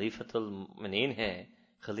Khalifatul Mu'mineen hai,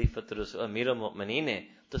 Khalifatul Rasul Amirul Mu'mineen hai,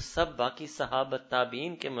 तो सब बाकी सहाबा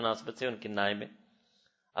ताबीन के मुनासबत से उनके नायब हैं.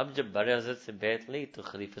 अब जब बड़े हजरत से बैत ली तो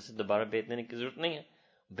खलीफा से दोबारा बैत लेने की जरूरत नहीं है.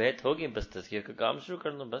 बैत होगी, बस तज़किया का काम शुरू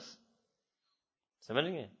कर लो, बस. समझ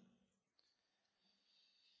गए?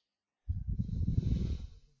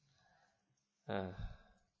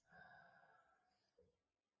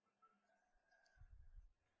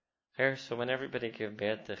 So when everybody gave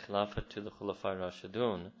bayat the khilafat to the Khulafa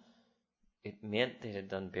Rashidun, it meant they had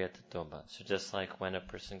done bayat tawbah. So just like when a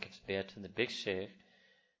person gives bayat to the big sheikh,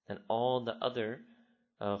 then all the other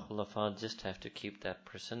Khulafa just have to keep that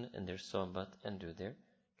person in their sohbat and do their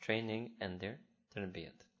training and their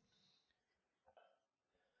tarbiyat.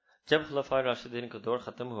 जब खिलाफा राशिदीन का दौर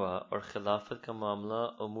खत्म हुआ और खिलाफत का मामला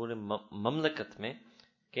उमूर ममलकत में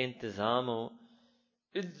के इंतजाम और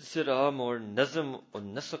इंसराम और नज़म और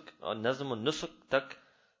नुसक तक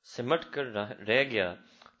सिमट कर रह गया,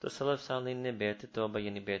 तो सलफ सालीन ने बैत तौबा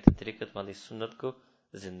यानी बैत तरीकत वाली सुन्नत को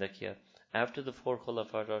जिंदा किया. After the four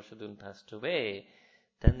Khulafa Rashidun passed away,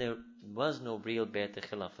 then there was no real bayt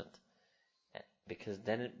khilafat, because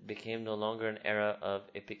then it became no longer an era of,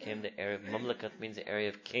 it became the era of Mamlakat, means the area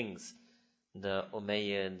of kings, the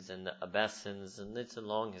Umayyads and the Abbasids, and it's a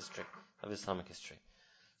long history of Islamic history.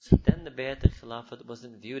 So then the bayt khilafat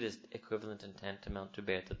wasn't viewed as equivalent and tantamount to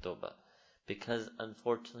bayt tawbah, because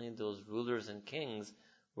unfortunately those rulers and kings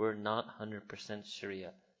were not 100%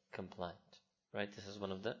 Sharia compliant. Right? This is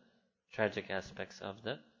one of the tragic aspects of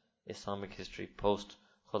the Islamic history post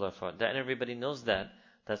Khulafa. And everybody knows that.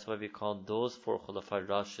 That's why we call those four Khulafa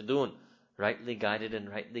Rashidun. Rightly guided and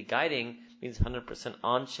rightly guiding means 100%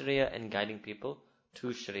 on Sharia and guiding people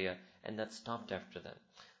to Sharia. And that stopped after that.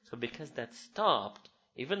 So because that stopped,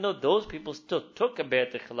 even though those people still took a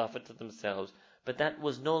bayt al-khilafah to themselves, but that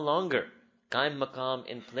was no longer qaim maqam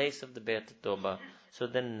in place of the bayt al-tawbah. So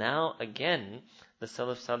then now again, the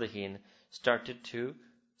Salaf Salihin started to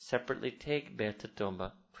separately take bayt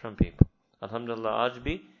al-tawbah from people. Alhamdulillah, aaj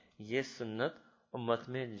bhi ye sunnat ummat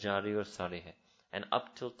mein jari aur sari hai. And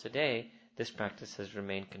up till today, this practice has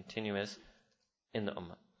remained continuous in the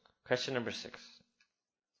ummah. Question number 6.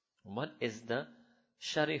 What is the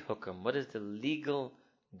shari hukum? What is the legal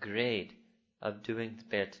grade of doing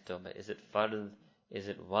the bayt tawbah? Is it fard? Is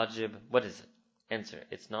it wajib? What is it? Answer: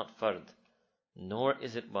 it's not fard, nor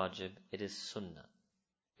is it wajib. It is sunnah.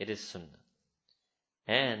 It is sunnah.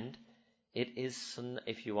 And it is sunnah,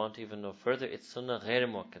 if you want to even know further, it's sunnah ghair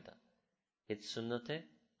muakkada. It's sunnah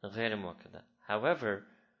ghair muakkada. However,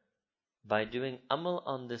 by doing amal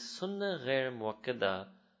on this sunnah ghair muakkada,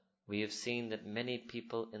 we have seen that many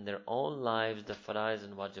people in their own lives, the faraiz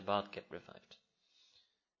and wajibat get revived.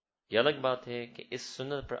 ये अलग बात है कि इस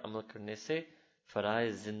सुन्नत पर अमल करने से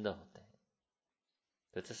फराइज जिंदा होते हैं.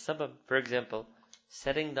 So it's a sabab. For example,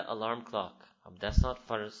 setting the alarm clock. That's not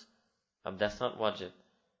farz. That's not wajib.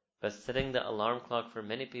 But setting the alarm clock for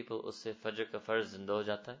many people, उससे फजर का फर्ज जिंदा हो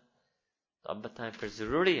जाता है. तो अब बताएं, फिर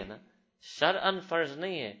जरूरी है ना? शरअन फर्ज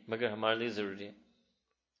नहीं है, मगर हमारे लिए जरूरी है.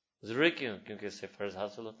 जरूरी क्यों? क्योंकि इससे फर्ज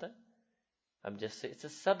हासिल होता है. अब जैसे it's a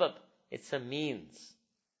sabab, it's a means.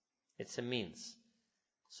 It's a means.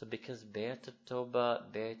 So because bayt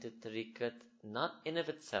al-tawbah, bayt al-tariqat, not in of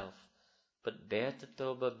itself, but bayt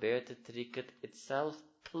al-tawbah, bayt al-tariqat itself,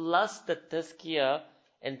 plus the tazkiyah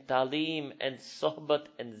and talim and sohbat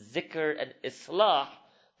and zikr and islah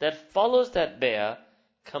that follows that bay'ah,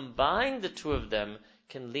 combine the two of them,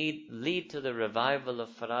 can lead to the revival of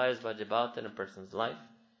faraiz wajibat in a person's life.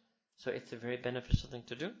 So it's a very beneficial thing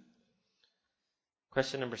to do.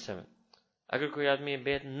 Question number 7. Agar koi aadmi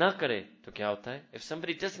bayat na kare, to kya hota hai? If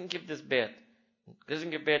somebody doesn't give this bayat, doesn't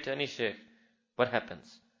give bayat to any sheikh, what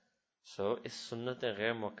happens? So, is sunnat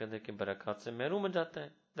ghair muakkada ki barakat se mehroom ho jata hai.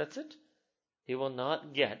 That's it. He will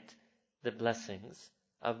not get the blessings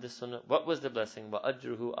of the sunnah. What was the blessing? Wa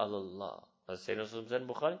ajruhu Allah. As Sayyidina said in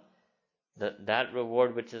Bukhari, that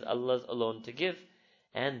reward which is Allah's alone to give.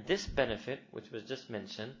 And this benefit, which was just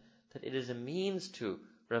mentioned, that it is a means to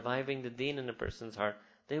reviving the deen in a person's heart,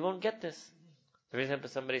 they won't get this. For example,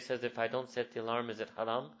 somebody says, if I don't set the alarm, is it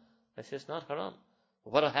haram? I say, it's not haram.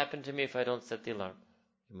 What will happen to me if I don't set the alarm?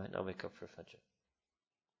 You might not wake up for Fajr.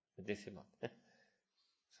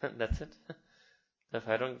 That's it. If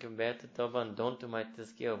I don't give bayat to tawbah and don't do my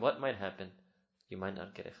tazkiyah, what might happen? You might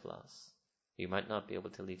not get ikhlas. You might not be able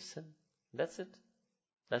to leave sin. That's it.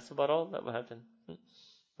 That's about all that will happen.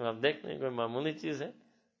 आप देख लें कोई मामूली चीज है,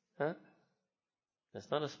 huh? It's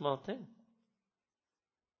not a small thing.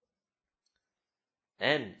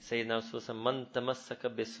 And Sayyidina Rasul man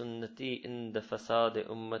tamassaka bi sunnati inda fasad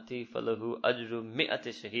ummati falahu ajru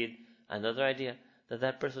mi'ati shaheed. Another idea,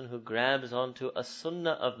 that person who grabs onto a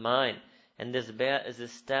sunnah of mine, and this bay'ah is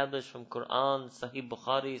established from Quran, Sahih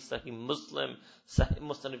Bukhari, Sahih Muslim, Sahih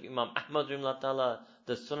Muslim of Imam Ahmad rahimahullah ta'ala,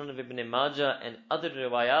 the Sunan of Ibn Majah, and other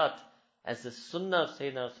riwayat, as the sunnah of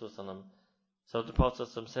Sayyidina Rasul. So the Prophet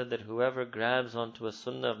said that whoever grabs onto a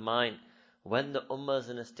sunnah of mine, when the ummah is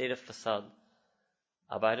in a state of fasad,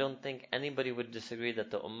 but I don't think anybody would disagree that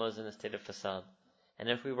the ummah is in a state of fasad. And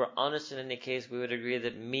if we were honest in any case, we would agree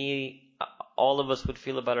that all of us would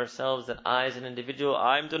feel about ourselves that I as an individual,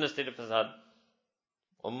 I'm in a state of fasad.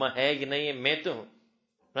 Ummah hai ki nahi hai, main to hu.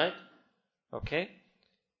 Right? Okay?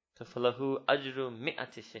 So, falahu ajru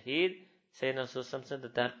mi'ati shaheed. Sayyidina Rasul said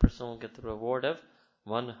that person will get the reward of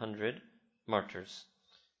 100 martyrs.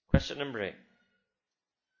 Question number 8.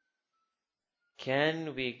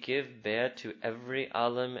 Can we give bay'ah to every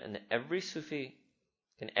alim and every Sufi?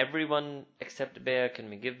 Can everyone accept bay'ah? Can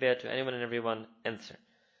we give bay'ah to anyone and everyone? Answer.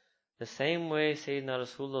 The same way Sayyidina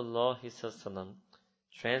Rasulullah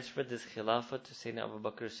transferred this khilafah to Sayyidina Abu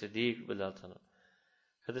Bakr Siddiq.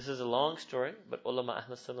 So this is a long story, but ulama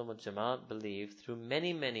Ahl Sunnah wal Jama'at believe through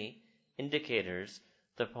many indicators,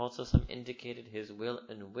 the Prophet indicated his will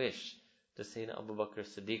and wish to Sayyidina Abu Bakr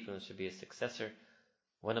Siddiq should be a successor.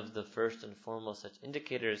 One of the first and foremost such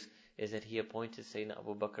indicators is that he appointed Sayyidina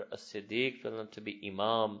Abu Bakr as-Siddiq to be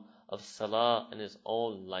Imam of Salah in his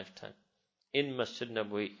own lifetime. In Masjid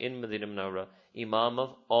Nabawi, in Madinah Munawwarah, Imam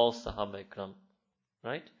of all Sahaba Ikram.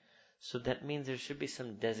 Right? So that means there should be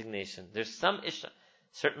some designation. There's some isha.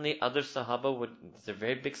 Certainly other Sahaba would, it's a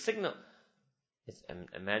very big signal.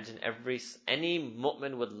 Imagine any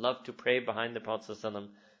mu'min would love to pray behind the Prophet ﷺ.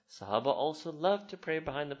 Sahaba also love to pray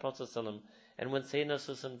behind the Prophet ﷺ. And when Sayyidina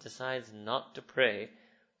Rasul decides not to pray,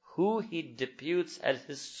 who he deputes as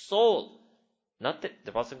his soul, not that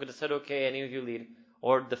the Prophet could have said, okay, any of you lead,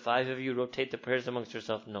 or the 5 of you rotate the prayers amongst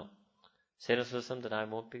yourself. No. Sayyidina Rasul that I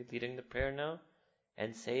won't be leading the prayer now,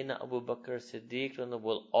 and Sayyidina Abu Bakr Siddiq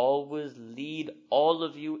will always lead all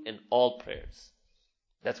of you in all prayers.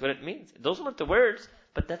 That's what it means. Those are not the words,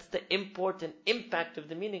 but that's the important impact of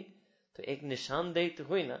the meaning. To ek nishan de to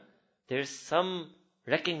hui na, there's some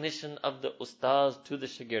recognition of the ustaz to the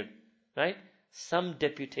shagird, right? Some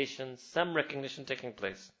deputation, some recognition taking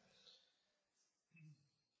place.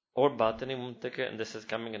 Or batani muntakir, and this is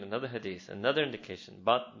coming in another hadith, another indication.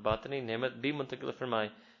 Batani nemat bi muntakir farmai.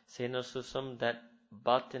 Sayyidina Rasul that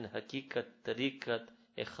batin, hakikat, tariqat,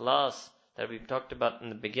 ikhlas, that we talked about in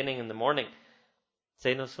the beginning in the morning.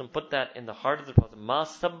 Sayyidina Rasul put that in the heart of the Prophet. Ma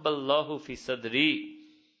sabballahu fi sadri.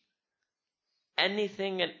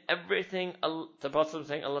 Anything and everything, the Prophet is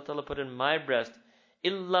saying, Allah Ta'ala put in my breast,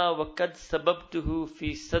 illa wa kad sababtuhu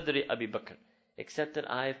fi sadri Abi Bakr. Except that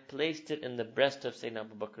I have placed it in the breast of Sayyidina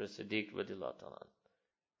Abu Bakr Siddiq radiyallahu ta'ala.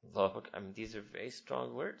 Allahu Akbar. I mean, these are very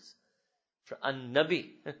strong words. For an Nabi.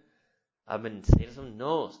 I mean, Sayyidina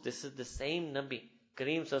knows, this is the same Nabi,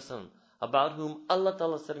 Kareem Sallallahu about whom Allah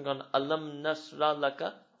Ta'ala said, Alam nasra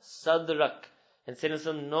laka sadrak. And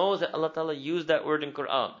Sayyidina knows that Allah Ta'ala used that word in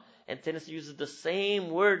Quran. And Sayyidina uses the same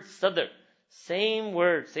word, sadr. Same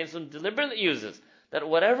word. Sayyidina deliberately uses that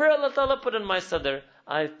whatever Allah Ta'ala put in my sadr,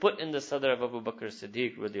 I've put in the sadr of Abu Bakr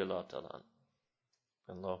Siddiq radiyallahu ta'ala.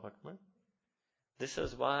 Allahu Akbar. This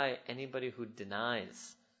is why anybody who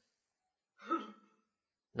denies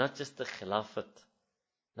not just the khilafat,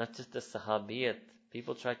 not just the sahabiyat,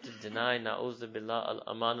 people try to deny na'udhu billah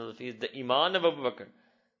al-aman al-fiz, the iman of Abu Bakr.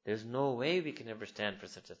 There's no way we can ever stand for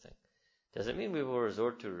such a thing. Doesn't mean we will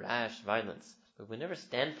resort to rash violence. We will never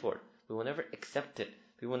stand for it. We will never accept it.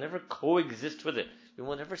 We will never coexist with it. We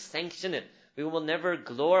will never sanction it. We will never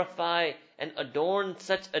glorify and adorn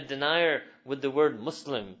such a denier with the word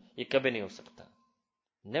Muslim. Ye kabhi nahi ho sakta.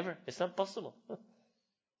 Never. It's not possible.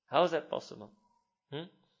 How is that possible? Your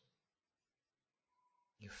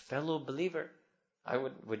fellow believer.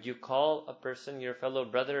 Would you call a person your fellow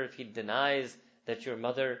brother if he denies that your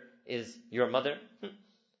mother is your mother?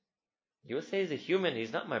 You will say he's a human.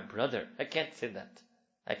 He's not my brother. I can't say that.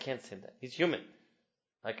 I can't say that. He's human.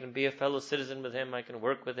 I can be a fellow citizen with him. I can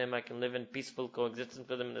work with him. I can live in peaceful coexistence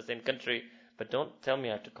with him in the same country. But don't tell me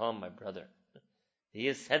I have to call him my brother. He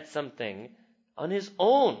has said something on his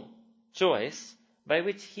own choice by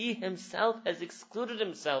which he himself has excluded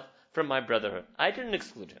himself from my brotherhood. I didn't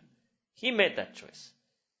exclude him. He made that choice.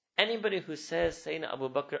 Anybody who says Sayyidina Abu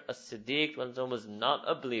Bakr as-Siddiq was not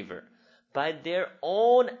a believer, by their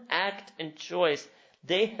own act and choice,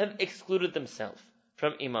 they have excluded themselves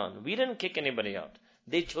from Iman. We didn't kick anybody out.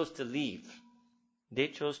 They chose to leave. They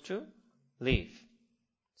chose to leave.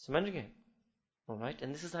 Alright?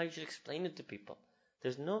 And this is how you should explain it to people.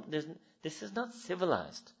 This is not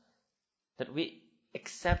civilized. That we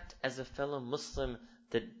accept as a fellow Muslim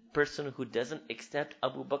the person who doesn't accept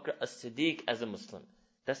Abu Bakr as-Siddiq as a Muslim.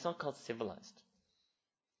 That's not called civilized.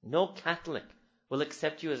 No Catholic will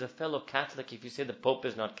accept you as a fellow Catholic if you say the Pope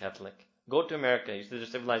is not Catholic. Go to America, you see they're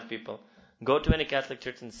civilized people. Go to any Catholic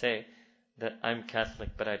church and say that I'm Catholic,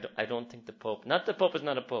 but I don't think the Pope, not the Pope is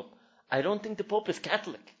not a Pope. I don't think the Pope is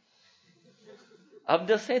Catholic.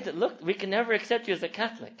 They'll say that, look, we can never accept you as a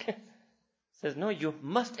Catholic. Says, no, you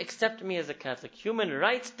must accept me as a Catholic. Human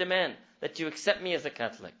rights demand that you accept me as a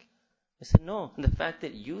Catholic. I said, no, the fact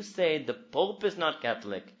that you say the Pope is not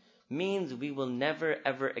Catholic means we will never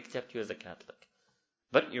ever accept you as a Catholic.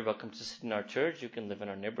 But you're welcome to sit in our church, you can live in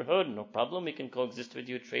our neighborhood, no problem, we can coexist with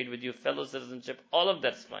you, trade with you, fellow citizenship, all of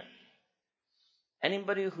that's fine.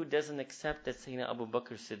 Anybody who doesn't accept that Sayyidina Abu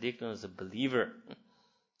Bakr Siddiq is a believer,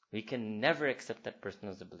 we can never accept that person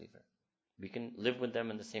as a believer. We can live with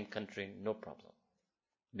them in the same country, no problem.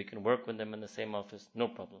 We can work with them in the same office, no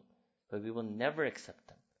problem. But we will never accept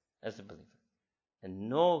them as a believer. And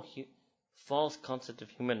no false concept of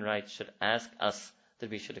human rights should ask us that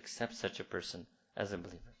we should accept such a person as a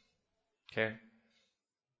believer. Okay?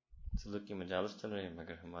 सलूक की मजालस चल रही है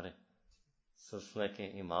मगर हमारे सिलसिले के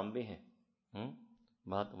इमाम भी हैं.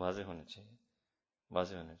 बात वाज़ेह होनी चाहिए.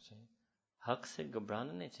 वाज़ेह होनी चाहिए. हक से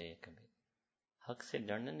घबराना नहीं चाहिए कभी. हक से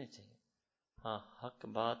डरना नहीं चाहिए. हाँ, हक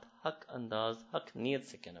बात, हक अंदाज, हक नीयत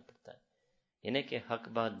से कहना पड़ता है. यानी कि हक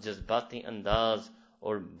बात जज्बाती अंदाज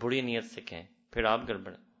और बुरी नीयत से कहें, फिर आप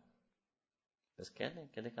गड़बड़. बस कह दें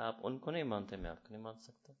कि आप उनको नहीं मानते, मैं आपको नहीं मान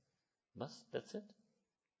सकता. बस, that's it.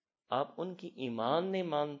 आप उनकी ईमान नहीं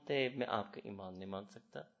मानते, मैं आपका ईमान नहीं मान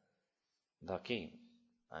सकता. बाकी,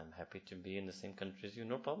 I'm happy to be in the same country as you,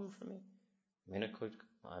 no problem for me.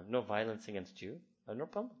 I have no violence against you, I have no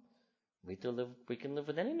problem. We can live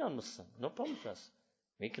with any non-Muslim, no problem for us.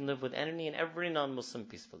 We can live with any and every non-Muslim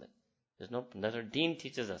peacefully. That our deen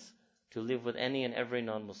teaches us to live with any and every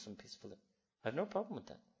non-Muslim peacefully. I have no problem with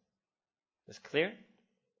that. Is clear?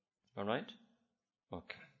 Alright?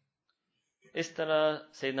 Okay. इस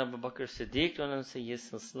तरह सैयदना अबू बकर सिद्दीक से ये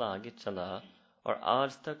सिलसिला आगे चला और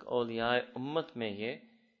आज तक औलियाए उम्मत में ये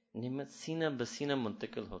निमत सीना बसीना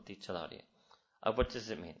मुंतकिल होती चला रही है. What does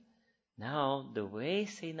it mean? Now, the way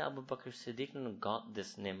Sayyidina Abu Bakr Siddiq got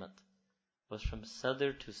this ni'mat was from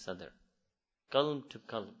sadr to sadr, qalb to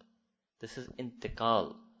qalb. This is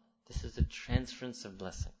intiqal. This is the transference of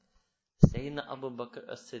blessing. Sayyidina Abu Bakr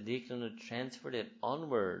as-Siddiq transferred it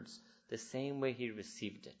onwards the same way he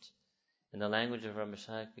received it. In the language of our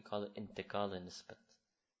Mashaykh, we call it intiqal nisbat.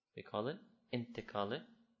 We call it intiqal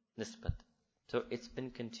nisbat. So it's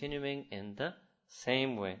been continuing in the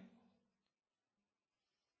same way.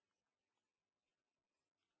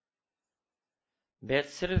 बैत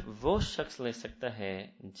सिर्फ वो शख्स ले सकता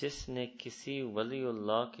है जिसने किसी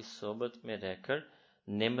वलीउल्लाह की सोबत में रहकर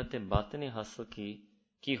नेमत बातिनी हासिल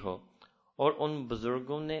की हो और उन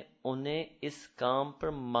बुजुर्गों ने उन्हें इस काम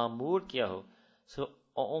पर मामूर किया हो. So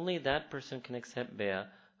only that person can accept bay'ah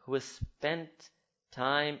who has spent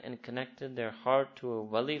time and connected their heart to a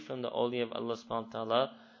wali from the awliya of Allah subhanahu wa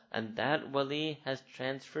ta'ala, and that wali has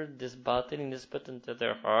transferred this batini nisbat into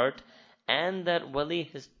their heart, and that wali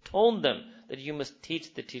has told them that you must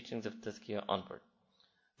teach the teachings of tazkiyah onward.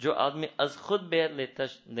 जो आदमी az khud bayat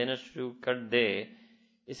लेना शुरू कर दे,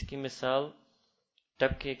 इसकी मिसाल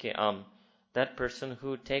टपके के आम. That person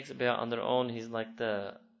who takes bayat on their own, he's like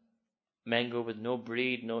the mango with no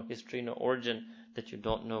breed, no history, no origin, that you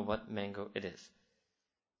don't know what mango it is.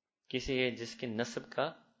 किसी जिसके नस्ब का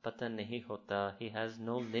पता नहीं होता, he has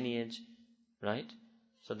no lineage, right?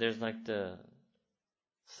 So there's like the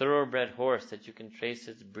thoroughbred horse that you can trace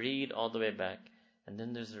its breed all the way back, and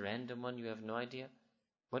then there's a random one, you have no idea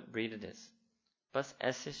what breed it is. बस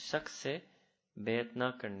ऐसे शख्स से bayat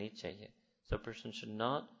ना करनी चाहिए. So a person should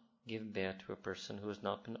not give bayat to a person who has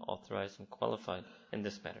not been authorized and qualified in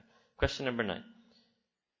this matter. Question number 9.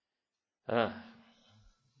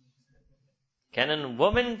 Can a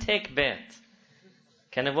woman take bayat?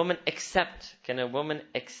 Can a woman accept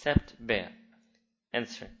bayat?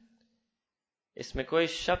 Answer. इसमें कोई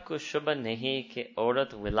शक व शुबा नहीं कि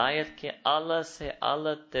औरत विलायत के आला से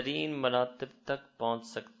आला तरीन मरातब तक पहुंच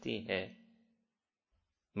सकती है,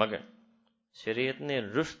 मगर शरीयत ने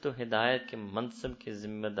रुश्द व हिदायत के मनसब की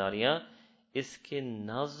जिम्मेदारियां इसके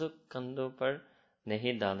नाजुक कंधों पर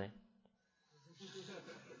नहीं डालें.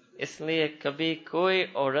 इसलिए कभी कोई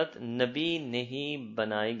औरत नबी नहीं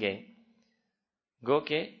बनाई गई, गो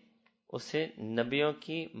के उसे नबियों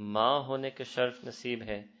की मां होने का शर्फ नसीब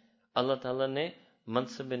है. अल्लाह ताला ने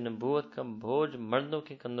मनसब नबूवत का बोझ मर्दों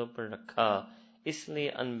के कंधों पर रखा, इसलिए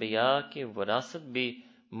अनबिया की वरासत भी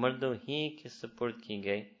मर्दों ही के सुपुर्द की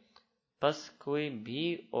गई. बस कोई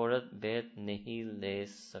भी औरत बैत नहीं ले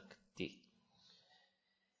सकती.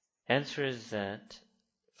 Answer is that,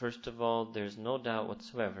 first of all, there's no doubt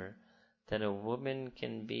whatsoever that a woman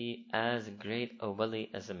can be as great a wali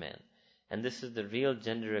as a man. And this is the real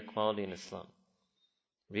gender equality in Islam.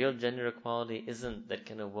 Real gender equality isn't that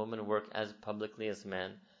can a woman work as publicly as a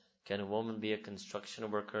man? Can a woman be a construction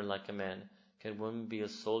worker like a man? Can a woman be a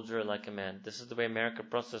soldier like a man? This is the way America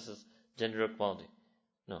processes gender equality.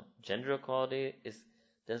 No, gender equality is,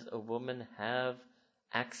 does a woman have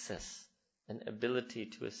access and ability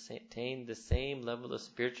to attain the same level of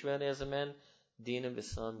spirituality as a man? Deen of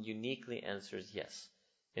Islam uniquely answers yes.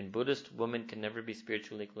 In Buddhist, women can never be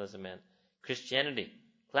spiritually equal as a man. Christianity,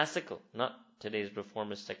 classical, not today's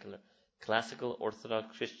reformist secular, classical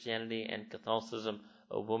Orthodox Christianity and Catholicism,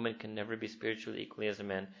 a woman can never be spiritually equal as a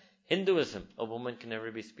man. Hinduism, a woman can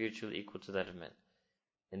never be spiritually equal to that of man.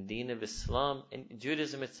 In Deen of Islam, in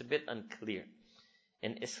Judaism it's a bit unclear.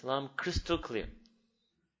 In Islam, crystal clear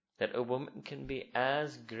that a woman can be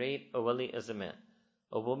as great a wali as a man.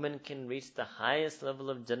 A woman can reach the highest level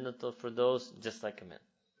of Jannatul Firdaus just like a man.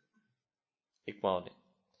 Equality.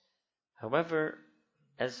 However,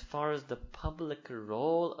 as far as the public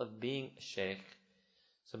role of being a sheikh,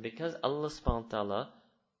 so because Allah subhanahu wa ta'ala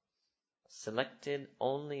selected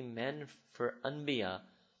only men for anbiya,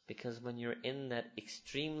 because when you're in that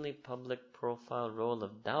extremely public profile role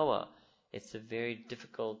of dawah, it's a very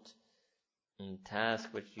difficult task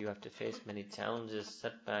which you have to face many challenges,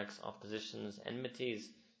 setbacks, oppositions, enmities.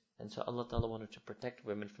 And so Allah Ta'ala wanted to protect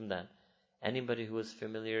women from that. Anybody who is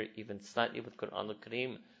familiar even slightly with Quran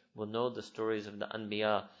al-Kareem will know the stories of the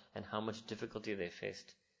Anbiya and how much difficulty they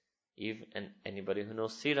faced. And anybody who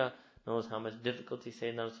knows Seerah knows how much difficulty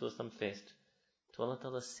Sayyidina Rasulullah faced. So Allah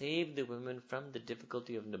Ta'ala saved the women from the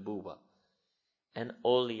difficulty of Nabuwa. And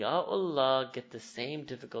awliyaullah get the same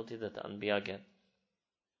difficulty that the Anbiya get.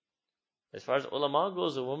 As far as ulama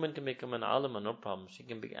goes, a woman can become an alima, no problem. She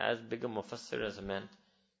can be as big a mufassir as a man,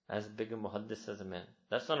 as big a muhaddis as a man.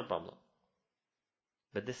 That's not a problem.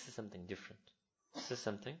 But this is something different. This is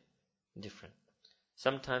something different.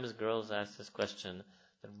 Sometimes girls ask this question,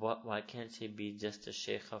 that why can't she be just a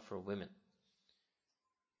sheikha for women?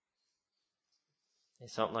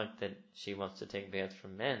 It's not like that she wants to take bayat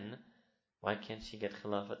from men. Why can't she get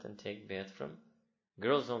khilafat and take bayat from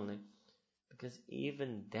girls only? Because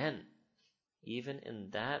even then, even in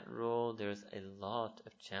that role, there's a lot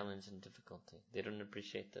of challenge and difficulty. They don't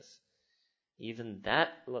appreciate this. Even that,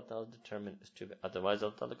 Allah Ta'ala determined is to be. Otherwise,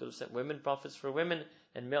 Allah Ta'ala could have sent women prophets for women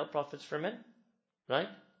and male prophets for men. Right?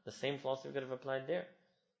 The same philosophy could have applied there.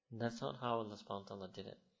 And that's not how Allah subhanahu wa ta'ala did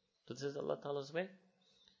it. So this is Allah Ta'ala's way.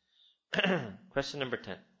 Question number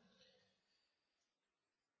 10.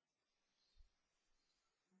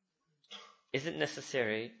 Is it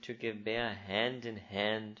necessary to give bay'ah hand in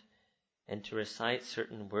hand and to recite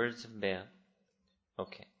certain words of bay'ah?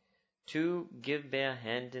 Okay. To give bay'ah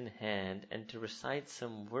hand in hand and to recite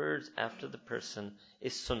some words after the person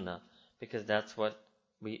is sunnah, because that's what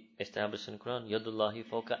we established in Quran. Yadullahi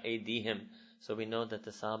fawqa aydihim. So we know that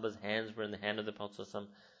the Sahaba's hands were in the hand of the Prophet.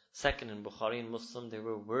 Second, in Bukhari and Muslim, there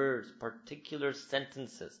were words, particular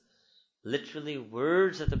sentences, literally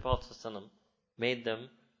words that the Prophet made them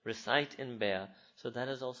recite in bay'ah. So that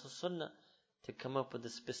is also sunnah, to come up with a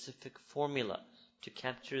specific formula to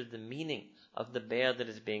capture the meaning of the bay'ah that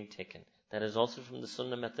is being taken. That is also from the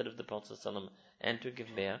sunnah method of the Prophet ﷺ, and to give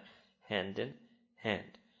bay'ah hand in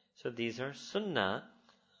hand. So these are sunnah.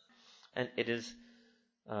 And it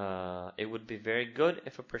would be very good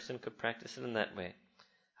if a person could practice it in that way.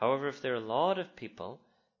 However, if there are a lot of people,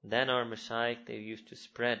 then our mashayikh, they used to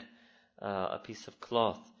spread a piece of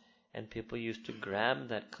cloth, and people used to grab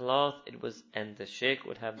that cloth. And the sheikh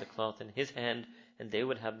would have the cloth in his hand, and they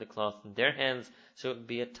would have the cloth in their hands. So it would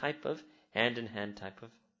be a type of hand-in-hand type of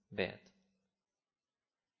bayat.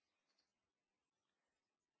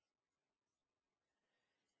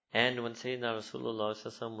 And when Sayyidina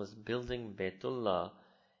Rasulullah was building Baytullah,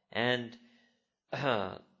 and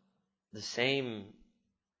the same,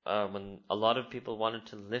 when a lot of people wanted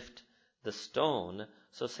to lift the stone,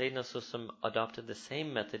 so Sayyidina Rasulullah adopted the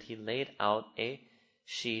same method. He laid out a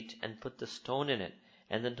sheet and put the stone in it,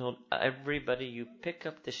 and then told everybody, you pick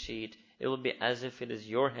up the sheet, it will be as if it is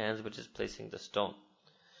your hands which is placing the stone.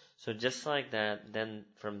 So just like that, then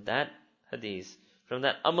from that hadith, from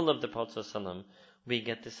that amal of the Prophet ﷺ, we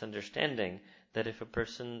get this understanding that if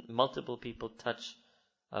multiple people touch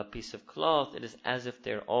a piece of cloth, it is as if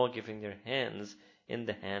they're all giving their hands in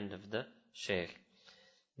the hand of the sheikh.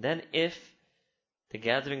 Then if the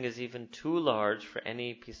gathering is even too large for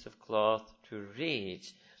any piece of cloth to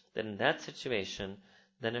reach, then in that situation,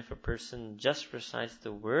 then if a person just recites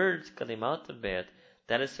the words kalimat of bayat,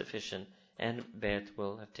 that is sufficient, and bayat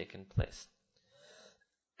will have taken place.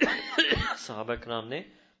 Sahaba Ikram ne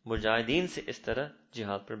Mujahideen se is tarah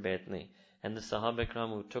jihad par bayat nahi. And the Sahaba Ikram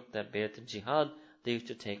who took that bayat in jihad, they used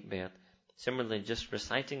to take bayat. Similarly, just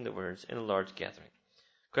reciting the words in a large gathering.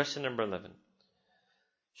 Question number 11.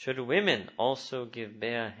 Should women also give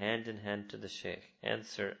bayat hand in hand to the sheikh?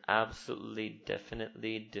 Answer, absolutely,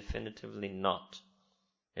 definitely, definitively not.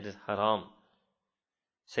 It is haram.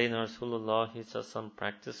 Sayyidina Rasulullah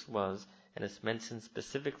practice was, and it's mentioned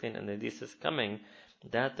specifically in the hadith is coming,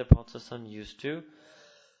 that the Prophet used to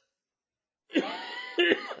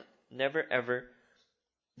never ever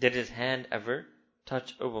did his hand ever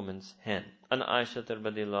touch a woman's hand. An Aisha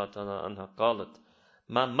radhiyallahu ta'ala anha qalat,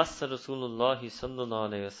 ma massa Rasulullah sallallahu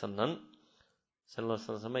alayhi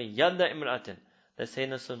wasallam yadda imra'atin. That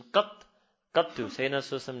Sayyidina Qattu,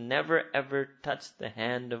 Sayyidina never ever touched the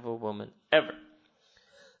hand of a woman, ever.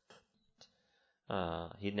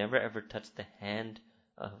 He never ever touched the hand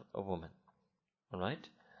of a woman. Alright?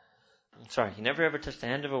 Sorry, he never ever touched the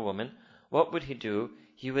hand of a woman. What would he do?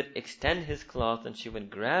 He would extend his cloth and she would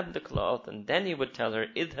grab the cloth, and then he would tell her,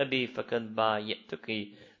 idhabi faqad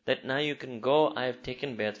ba'yatuki, that now you can go, I have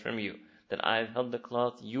taken bayat from you. That I have held the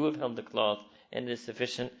cloth, you have held the cloth, and it is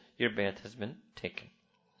sufficient, your bayat has been taken.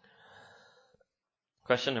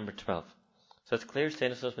 Question number 12. So it's clear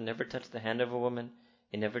Sayyidina would never touch the hand of a woman.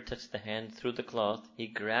 He never touched the hand through the cloth. He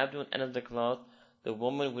grabbed one end of the cloth. The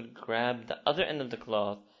woman would grab the other end of the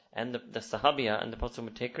cloth, and the sahabiya and the Prophet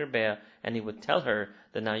would take her bayat, and he would tell her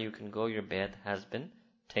that now you can go, your bayat has been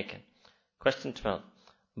taken. Question 12.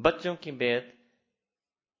 Bachon ki bayat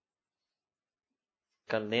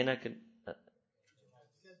kal lena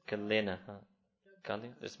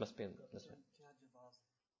this must be this one.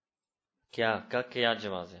 Kya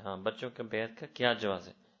jawaz hai? Haan, bachon ka bayat ka kya jawaz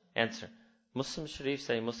hai? Answer. Muslim Sharif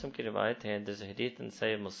Sahih Muslim ki riwayat hai, there's a hadith in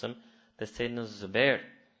Sahih Muslim that Sayyidina Zubair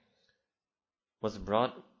was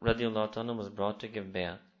brought, radiyallahu anhu, was brought to give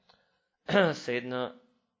bayat. Sayyidina,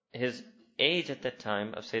 his age at that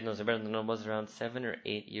time of Sayyidina Zubair was around 7 or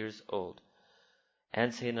 8 years old.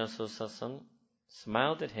 And Sayyidina Rasulullah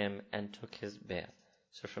smiled at him and took his bayat.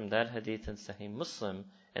 So from that hadith in Sahih Muslim,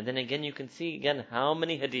 and then again you can see again how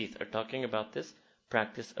many hadith are talking about this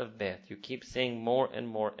practice of bayat. You keep saying more and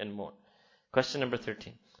more and more. Question number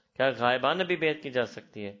 13. Kya ghaibana bhi bayat ki ja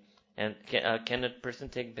sakti hai? And can a person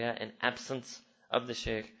take bayat in absence of the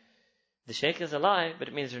sheikh? The sheikh is alive, but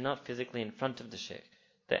it means you're not physically in front of the sheikh.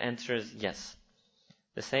 The answer is yes.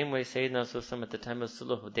 The same way Sayyidina Rasulullah at the time of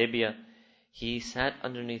Sulh Hudaybiyah, he sat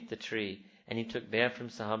underneath the tree and he took bayat from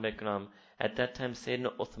Sahaba Ikram. At that time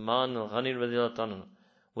Sayyidina Uthman al-Ghani radhiyallahu anhu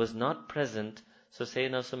was not present, so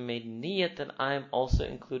Sayyidina Rasulullah made niyat that I am also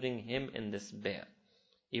including him in this bayat.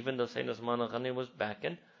 Even though Sayyidina Uthman al-Ghani was back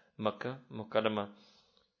in Makkah Mukarramah.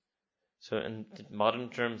 So in modern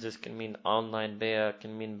terms, this can mean online bayat,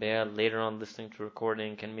 can mean bayat later on listening to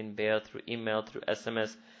recording, can mean bayat through email, through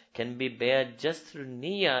SMS, can be bayat just through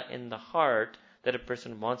niyyah in the heart that a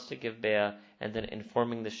person wants to give bayat, and then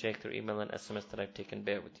informing the sheikh through email and SMS that I've taken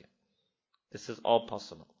bayat with you. This is all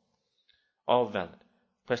possible. All valid.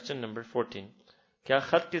 Question number 14. Kya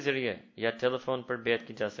khat ke zariye ya telephone par bayat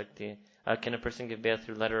ki ja sakti hai? Can a person give bayat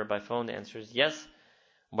through letter or by phone? The answer is yes.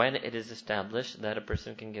 When it is established that a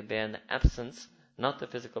person can give bayat in the absence, not the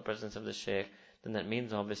physical presence of the sheikh, then that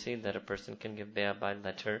means obviously that a person can give bayat by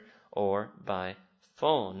letter or by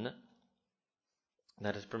phone.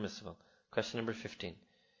 That is permissible. Question number 15.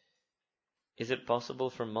 Is it possible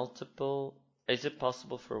for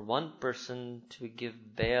one person to give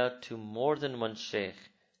bay'ah to more than one sheikh?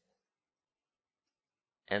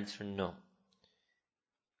 Answer, no.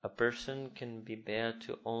 A person can be bay'ah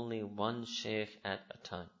to only one sheikh at a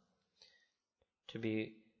time. To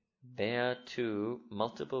be bay'ah to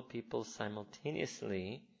multiple people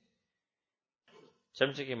simultaneously,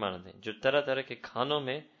 समझे की मानते हैं जो तरह तरह के खानों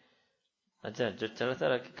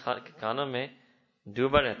में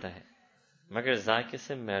डूबा रहता है मगर जायके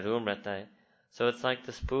से महरूम रहता है. So it's like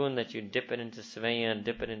the spoon that you dip it into sevaya and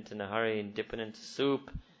dip it into nahari and dip it into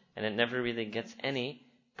soup, and it never really gets any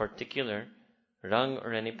particular rang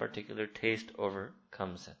or any particular taste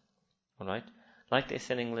overcomes it. Alright? Like they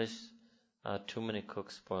say in English, too many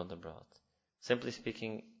cooks spoil the broth. Simply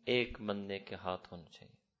speaking, एक बंदे के हाथ होने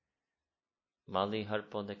चाहिए. माली हर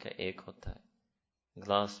पौधे का एक होता है.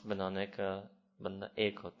 ग्लास बनाने का बंदा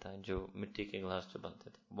एक होता है जो मिट्टी के ग्लास जो बनते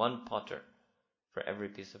थे. One potter for every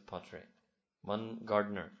piece of pottery. One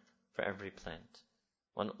gardener for every plant.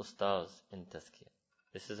 One ustaz in tazkiyah.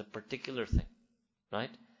 This is a particular thing,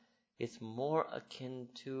 right? It's more akin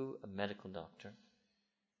to a medical doctor.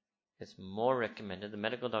 It's more recommended. The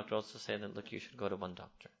medical doctor also say that, look, you should go to one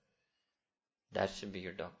doctor. That should be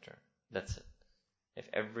your doctor. That's it. If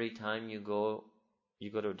every time you go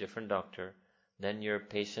to a different doctor, then your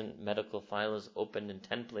patient medical file is opened in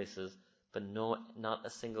 10 places, but not a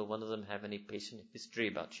single one of them have any patient history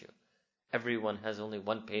about you. Everyone has only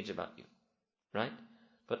one page about you, right?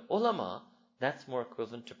 But ulama, that's more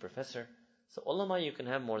equivalent to professor. So ulama, you can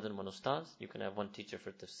have more than one ustaz. You can have one teacher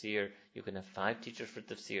for tafsir. You can have 5 teachers for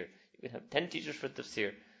tafsir. You can have 10 teachers for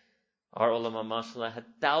tafsir. Our ulama, mashallah, had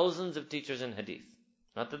thousands of teachers in hadith.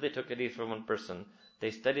 Not that they took hadith from one person.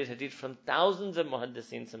 They studied hadith from thousands of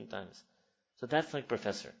muhaddiseen sometimes. So that's like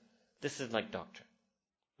professor. This is like doctor.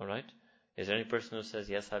 Alright? Is there any person who says,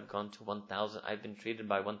 yes, I've gone to 1,000, I've been treated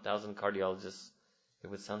by 1,000 cardiologists? It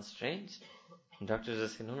would sound strange. And doctors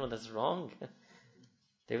would say, no, that's wrong.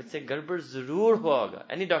 They would say, garbar zarur hoga.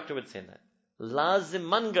 Any doctor would say that.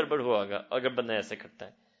 Laziman garbar hoga, agar banda aise karta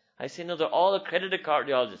hai. I say, no, they're all accredited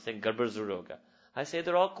cardiologists saying garbar zarur hoga. I say,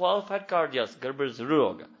 they're all qualified cardiologists, garbar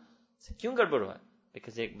zarur hoga. I say, kyun garbar hua?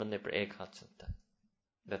 Because ek bande par ek haath chalta hai.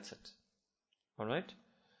 That's it. Alright?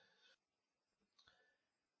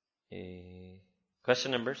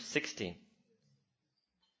 Question number 16.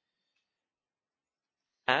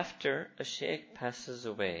 After a sheikh passes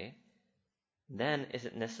away, then is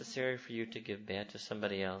it necessary for you to give bay'ah to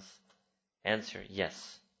somebody else? Answer,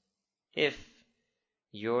 yes. If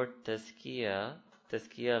your tazkiyah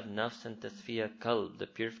of nafs and tasfiyah qalb, the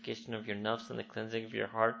purification of your nafs and the cleansing of your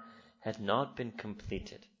heart, had not been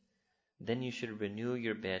completed, then you should renew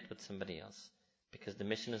your bay'ah with somebody else, because the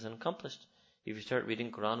mission is unaccomplished. If you start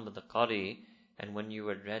reading Quran with the Qari, and when you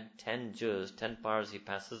had read 10 juz, 10 pars, he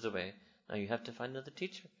passes away, now you have to find another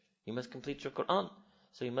teacher. You must complete your Quran.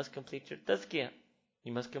 So you must complete your tazkiyah.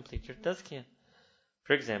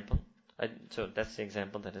 For example, so that's the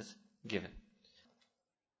example that is given.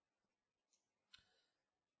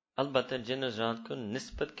 अलबत्ता जिन हज़रात को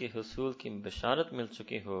निस्बत के हुसूल की बशारत मिल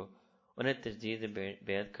चुकी हो, उन्हें तजदीद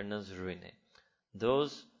बैत करना ज़रूरी नहीं.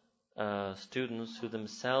 Those students who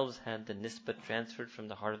themselves had the nisbat transferred from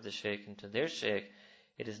the heart of the sheikh into their sheikh,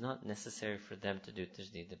 it is not necessary for them to do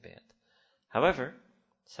tajdeed bayat. However,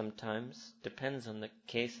 sometimes, depends on the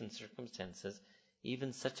case and circumstances,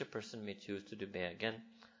 even such a person may choose to do bayat again.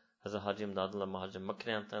 Hazrat Haji Imdadullah Muhajir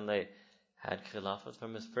Makri had khilafat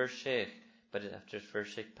from his first sheikh, but after his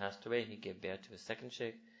first sheikh passed away, he gave bayat to his second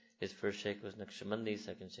sheikh. His first sheikh was Naqshbandi,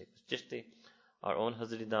 second sheikh was Chishti. Our own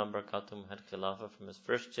Hazrat Idam Barakatum had khilafah from his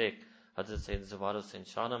first sheikh, Hazrat Sayyid Zawar Hussain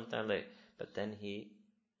Shah Namtale, but then he,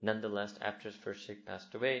 nonetheless, after his first sheikh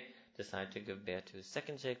passed away, decided to give bayat to his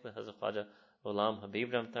second sheikh with Hazrat Khwaja Ghulam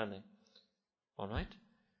Habib Ramtale. Alright?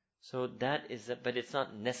 So that is it, but it's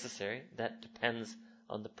not necessary. That depends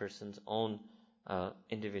on the person's own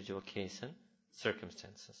individual case and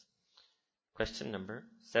circumstances. Question number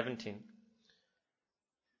 17.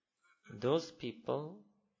 Those people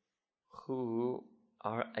who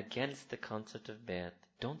are against the concept of bayat,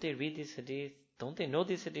 don't they read these hadith? Don't they know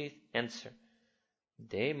these hadith? Answer.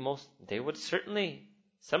 They would certainly,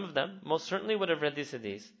 some of them, most certainly would have read these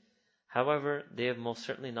hadith. However, they have most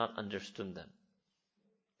certainly not understood them.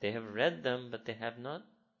 They have read them, but they have not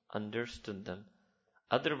understood them.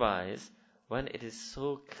 Otherwise, when it is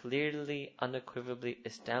so clearly, unequivocally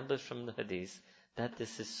established from the hadith that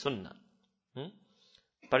this is sunnah,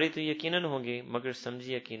 पढ़ी तो यकीनन होगी मगर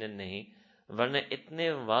समझी यकीनन नहीं, वरना इतने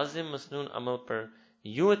वाज़िह मसनून अमल पर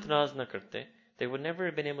यूं इतराज न करते, they would never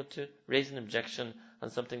have been able to raise an objection on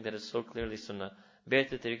something that is so clearly sunnah.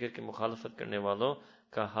 बेहतर तरीके की मुखालफत करने वालों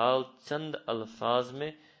का हाल चंद अल्फाज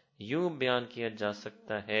में यूं बयान किया जा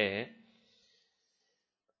सकता है.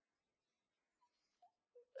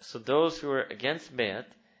 So those who are against bayat,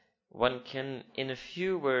 one can in a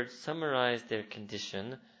few words summarize their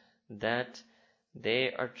condition, that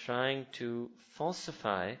they are trying to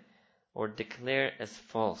falsify or declare as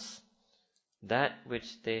false that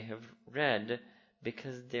which they have read,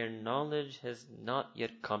 because their knowledge has not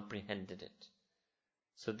yet comprehended it.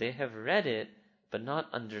 So they have read it but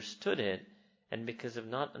not understood it, and because of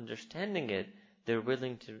not understanding it, they're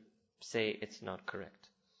willing to say it's not correct.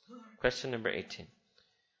 Question number 18.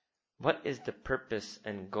 What is the purpose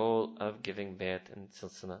and goal of giving bayat in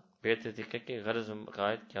silsila? Bayat tariqa ki gharz wa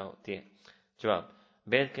maqasid kya hoti hai? Jawab.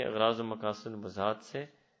 Bayat ke agraz wa maqasid wazat se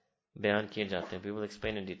bayan kiye jate hain. We will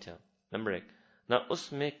explain in detail. Number 1. Na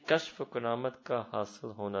usme kashf wa karamat ka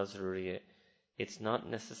hasil hona zaruri hai. It's not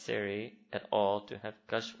necessary at all to have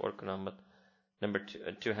kashf or karamat. Number 2,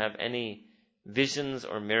 to have any visions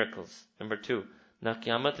or miracles. Number 2, na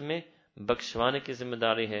qiyamat mein bakshwane ki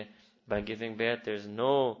zimmedari hai. By giving bayat, there's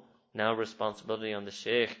no now responsibility on the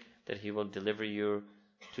sheikh that he will deliver you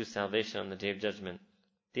to salvation on the day of judgment.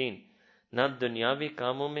 3, na dunyavi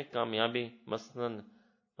kaamon mein kamyabi, maslan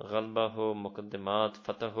ghalba ho, muqaddimat,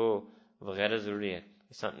 fatah ho, वगैरह ज़रूरी है.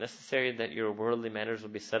 It's not necessary that your worldly matters will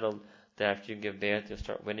be settled, that after you give bayat you'll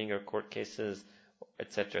start winning your court cases,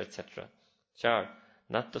 etc. etc. 4.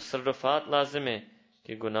 ना तसर्रुफात लाजिम है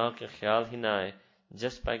कि गुनाह के ख्याल ही ना आए.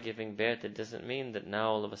 Just by giving bayat, it doesn't mean that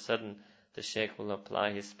now all of a sudden the sheikh will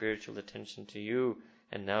apply his spiritual attention to you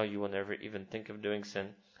and now you will never even think of doing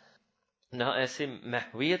sin. ना ऐसे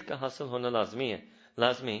महवियत का हासिल होना लाजमी है,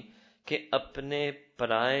 लाजमी कि अपने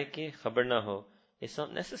पराये की खबर ना हो. It's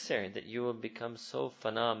not necessary that you will become so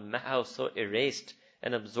fana, mahaw, so erased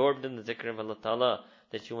and absorbed in the dhikr of Allah Ta'ala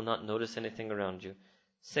that you will not notice anything around you.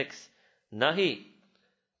 6. Nahi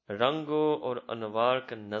rango or anwar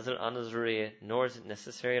ka nazar ana zaruri hai, nor is it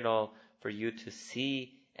necessary at all for you to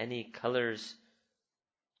see any colors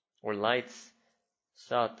or lights.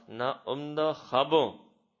 7. Na umda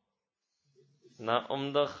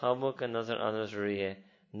khabo ka nazar ana zaruri hai,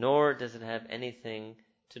 nor does it have anything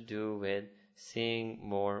to do with seeing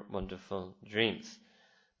more wonderful dreams.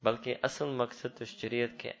 बल्कि असल मकसद तो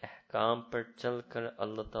शरीयत के अहकाम पर चलकर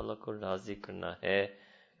अल्लाह ताला को राजी करना है.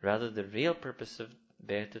 Rather, the real purpose of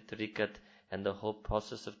bayat tariqat and the whole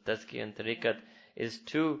process of tazkiyah and tariqat is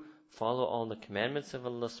to follow all the commandments of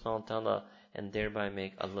Allah subhanahu wa ta'ala and thereby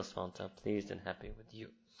make Allah subhanahu wa ta'ala pleased and happy with you.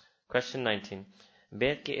 Question 19.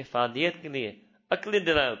 Bayat ki ifadiyat ke liye akli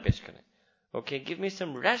dalail pesh kare. Okay, give me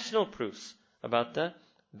some rational proofs about the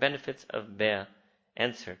benefits of bayat.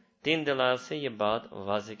 Answer. 3 dalail se ye baat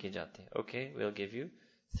wazi ki jati hai. Okay, we'll give you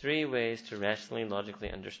 3 ways to rationally,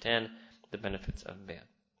 logically understand the benefits of bayat.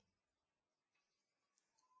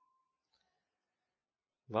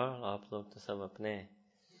 बहरहाल आप लोग तो सब अपने,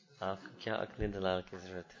 आपको क्या अकली दलाल की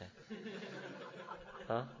जरूरत है.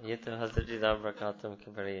 हाँ, ये तो हजरत जी दाब बरकातुम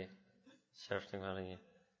की बड़ी शर्फ वाली है.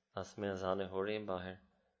 असमें अजानें हो रही हैं बाहर,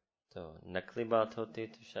 तो नकली बात होती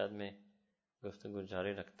तो शायद मैं गुफ्तगू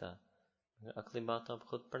जारी रखता. अकली बात आप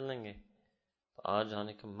खुद पढ़ लेंगे. तो आज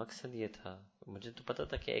आने का मकसद ये था, मुझे तो पता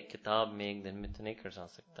था कि एक किताब में एक दिन में तो नहीं कर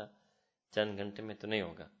सकता, चंद घंटे में तो नहीं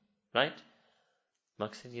होगा, राइट.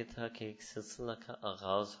 मकसद ये था कि एक सिलसिला का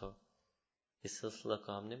आगाज हो. इस सिलसिला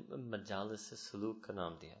को हमने मजालिस से सलूक का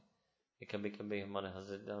नाम दिया कि कभी कभी हमारे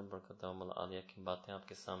हज़रत बरकतहुल्लाह आलिया की बातें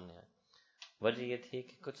आपके सामने आए. वजह ये थी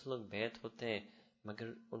कि कुछ लोग बैत होते हैं मगर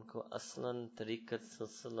उनको असलन तरीक़त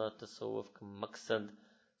सिलसिला तसव्वुफ़ का मकसद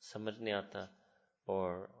समझ नहीं आता. और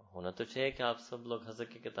होना तो चाहिए कि आप सब लोग हज़रत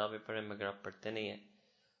की किताबें पढ़ें मगर आप पढ़ते नहीं हैं.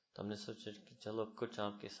 तो हमने सोचा कि चलो कुछ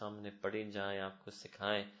आपके सामने पढ़ी जाए, आपको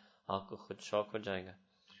सिखाएं, आपको खुद शौक हो जाएगा.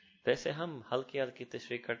 वैसे हम हल्की हल्की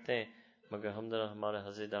तशरीह करते हैं मगर हमारे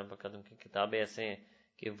हज़रत बरकतुम की किताबें ऐसे हैं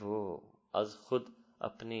कि वो आज खुद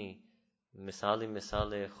अपनी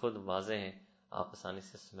मिसालें खुद वाज़े हैं, आप आसानी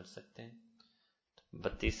से समझ सकते हैं.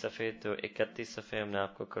 32 सफ़े तो 31 सफ़े हमने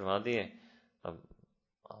आपको करवा दिए. अब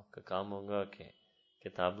आपका काम होगा कि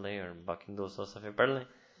किताब लें और बाकी 200 सफ़े पढ़ लें.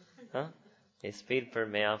 हाँ, इस स्पीड पर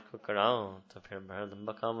मैं आपको कराऊं तो फिर बड़ा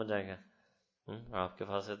लंबा काम हो जाएगा. आपके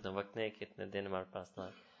पास इतना वक्त नहीं कि इतने दिन हमारे पास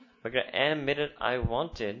ना. मगर admitted I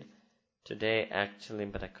wanted today actually,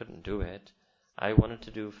 but I couldn't do it. I wanted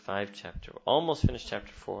to do 5 chapters, almost finished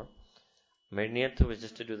chapter 4. My niyat was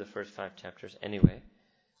just to do the first 5 chapters anyway,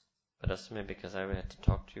 but asme because I had to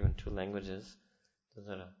talk to you in 2 languages, तो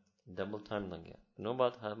जरा double time लग गया. No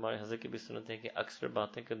बात हमारे हज़रत की भी सुनते हैं कि अक्सर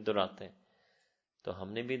बातें को दोहराते हैं, तो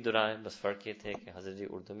हमने भी दोहराए. बस फ़र्क ये थे कि हज़रत जी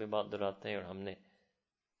उर्दू में बात दोहराते हैं और हमने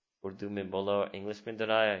उर्दू में बोला और इंग्लिश में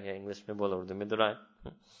दोहराया, या इंग्लिश में बोला उर्दू में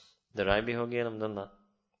दोहराया, दोहराया भी हो गया, alhamdulillah.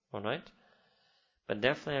 Alright? But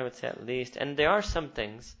definitely I would say at least, and there are some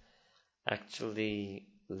things actually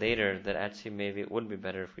later that actually maybe it would be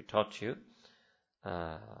better if we taught you.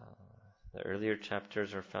 The earlier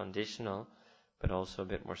chapters are foundational, but also a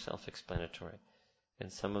bit more self-explanatory.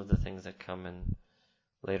 And some of the things that come in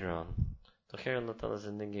later on. तो खैर अल्लाह ताला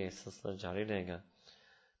जिंदगी इस सिलसिला जारी रहेगा,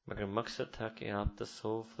 मगर मकसद था कि आप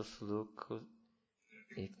तसव्वुफ व सलूक को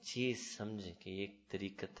एक चीज समझे कि ये एक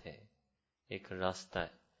तरीकत है, एक रास्ता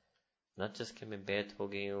है. न जस्ट कि मैं बैत हो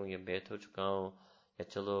गई हूँ या बैत हो चुका हूँ, या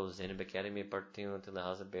चलो ज़ैनब अकेडमी पढ़ती हूँ तो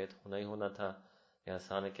लिहाजा बैत होना ही होना था, या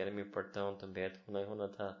आसान अकेडमी पढ़ता हूँ तो बैत होना ही होना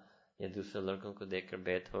था, या दूसरे लड़कों को देखकर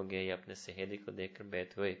बैत हो गए, या अपने सहेली को देखकर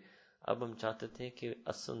बैत हुए. अब हम चाहते थे कि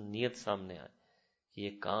असल नियत सामने आए कि ये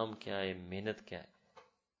काम क्या है, मेहनत क्या है,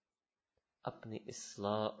 अपनी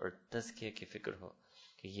इस्लाह और तज़किया की फिक्र हो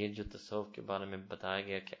कि ये जो तसव्वुफ के बारे में बताया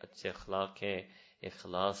गया कि अच्छे अखलाक है,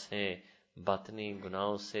 इखलास है, बातनी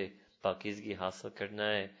गुनाहों से पाकीज़गी हासिल करना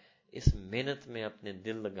है, इस मेहनत में अपने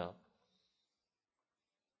दिल लगाओ.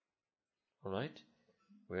 Alright?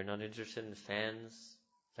 We're not interested in fans,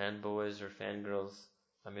 fanboys or fangirls.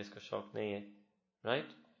 हमें इसका शौक नहीं है.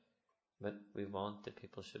 Right? But we want that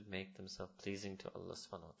people should make themselves pleasing to Allah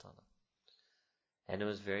subhanahu wa ta'ala. And it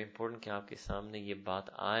was very important कि आपके सामने ये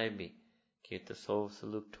बात आए भी कि तसव्वुफ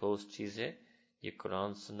सलूक ठोस चीज है, ये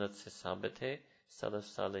कुरान सुन्नत से साबित है, सलफ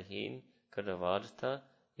सालहीन का रवाज था,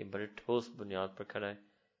 ये बड़े ठोस बुनियाद पर खड़ा है.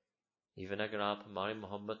 इवन अगर आप हमारी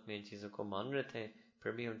मोहब्बत में इन चीज़ों को मान रहे थे,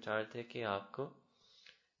 फिर भी हम चाहते थे कि आपको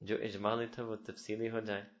जो इजमाली था वो तफसीली हो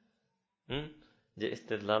जाए, जो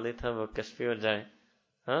इस्तिदलाली था वो कश्फी हो जाए.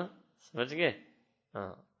 हाँ, समझ गए?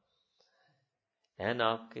 हाँ. एंड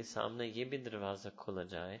आपके सामने ये भी दरवाज़ा खोला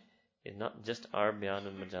जाए, नॉट जस्ट आर बयान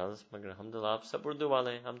और मजालस, मगर अल्हम्दुलिल्लाह आप सब उर्दू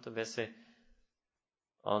वाले हैं, हम तो वैसे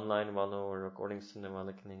ऑनलाइन वालों और रिकॉर्डिंग सुनने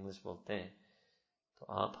वाले के इंग्लिश बोलते हैं, तो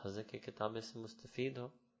आप हज़रत की किताबें से मुस्तफ़ीद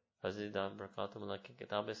हो, हज़रत दाम बरकातुहुल्लाह की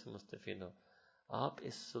किताबें से मुस्तफ़ीद हो. आप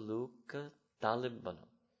इस सलूक का तालिब बनो,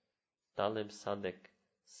 तालिब सादिक,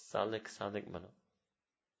 सालिक सादिक बनो.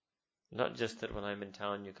 Not just that when I'm in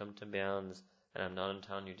town you come to bayans, and I'm not in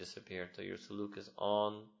town you disappear. So your suluk is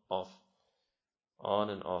on, off, on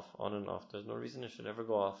and off, on and off. There's no reason it should ever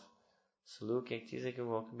go off. Suluk ek cheez hai ki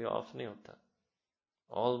wo kabhi off nahi hota.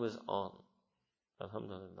 Always on.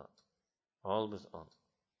 Alhamdulillah. Always on.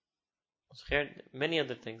 So many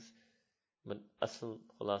other things, but asl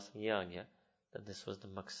khulasa ye aa gaya that this was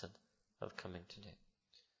the maqsad of coming today.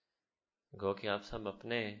 Go ki aap sab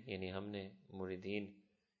apne, yani हमने मुरीदीन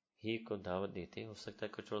ही को दावत देते, हो सकता है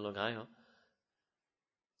कुछ और लोग आए हो,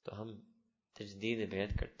 तो हम तजदीद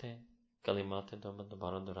बैत करते हैं, कलिमात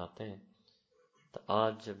दोबारा दोहराते हैं. तो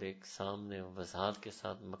आज जब एक सामने वज़ाहत के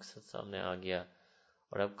साथ मकसद सामने आ गया,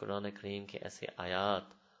 और अब कुरान करीम के ऐसे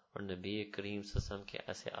आयात और नबी करीम सल्लल्लाहु अलैहि वसल्लम के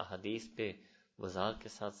ऐसे अहादीस पे वज़ाहत के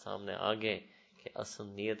साथ सामने आ गए कि असल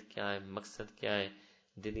नीयत क्या है, मकसद क्या है,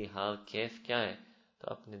 दिली हाल कैफ क्या है, तो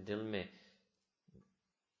अपने दिल में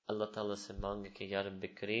अल्लाह ताला से मांगे कि या रब्बी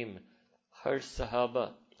करीम, हर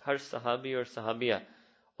सहाबी और सहाबिया,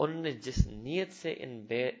 उन्होंने जिस नीयत से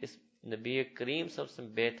इस नबी करीम सबसे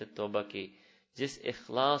बैत तौबा की, जिस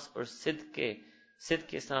इखलास और सिद्क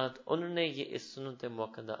के साथ उन्होंने ये इस सुन्नत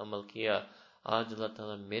मुअक्कदा अमल किया, आज अल्लाह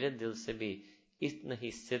ताला मेरे दिल से भी इतना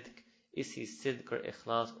ही सिद्क, इसी सिद्क और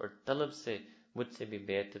इखलास और तलब से मुझसे भी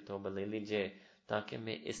बैत तौबा ले लीजिए, ताकि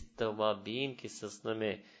मैं इस तवाबीन की सिलसिले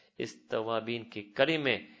में, इस तवाबीन की कड़ी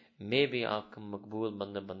में मैं भी आपका मकबूल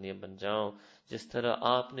बंदा बंदियां बन जाऊं, जिस तरह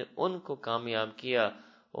आपने उनको कामयाब किया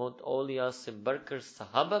और औलिया से बढ़कर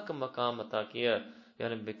सहाबा का मकाम अता किया.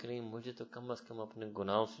 यार बिकरीम, मुझे तो कम से कम अपने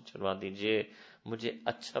गुनाहों से छुड़वा दीजिए, मुझे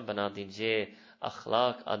अच्छा बना दीजिए,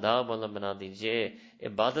 अखलाक आदाब वाला बना दीजिए,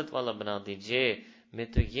 इबादत वाला बना दीजिए.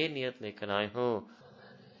 मैं तो ये नियत लेकर आया हूँ.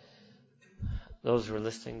 Those who are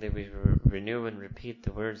listening, they will renew and repeat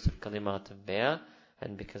the words of Kalimat of Bay'ah.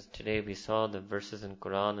 And because today we saw the verses in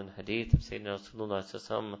Quran and Hadith of Sayyidina Rasulullah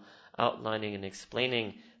sallallahu outlining and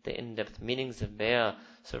explaining the in-depth meanings of bay'ah,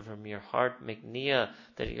 so from your heart make niyyah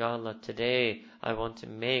that Ya Allah, today I want to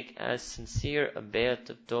make as sincere a bay'at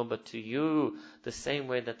of tawbah to you, the same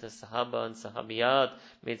way that the Sahaba and Sahabiyat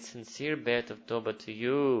made sincere bay'at of tawbah to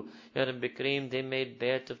you. Ya Rabbi Kareem, they made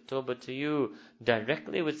bay'at of tawbah to you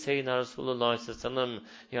directly with Sayyidina Rasulullah sallallahu.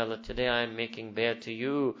 Ya Allah, today I am making bay'at to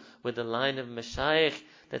you with the line of Mashaykh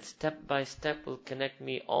that step by step will connect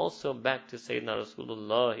me also back to Sayyidina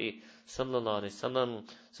Rasulullah sallallahu alaihi wasallam.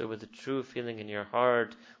 So with a true feeling in your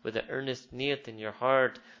heart, with an earnest niyat in your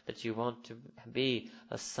heart that you want to be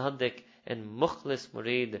a sadiq and mukhlis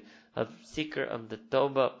murid, a seeker of the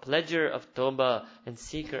tawbah, pledger of tawbah, and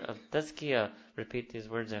seeker of tazkiyah. Repeat these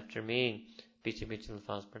words after me. Piche piche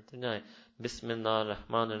alfaz padhte jaye. Bismillah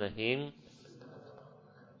ar-Rahman ar-Rahim.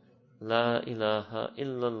 La ilaha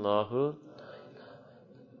illallah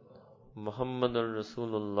Muhammadur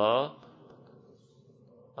Rasulullah.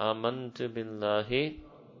 Amantu billahi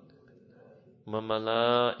wa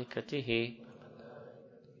malaikatihi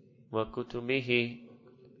wa kutubihi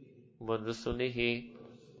wa rusulihi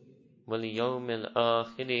wal yawmil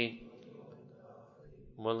akhiri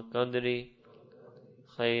wal qadri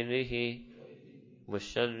khayrihi wa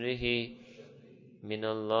sharrihi min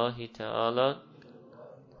Allah ta'ala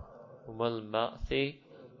wal ba'thi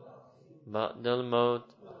ba'dal maut.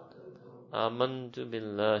 Amantu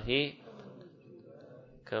billahi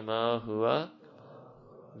kama huwa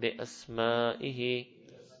bi asma'ihi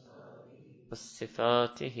wa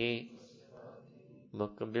sifatihi wa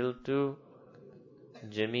qabiltu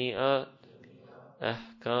jami'a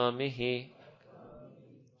ahkamihi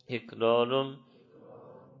iqrarun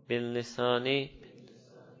bil lisani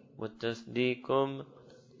wa tasdiqum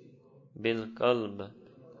bil qalb.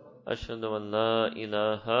 Ashhadu an la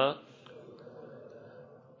ilaha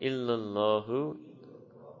illallah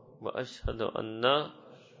wa ashhadu anna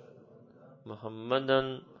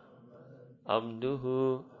Muhammadan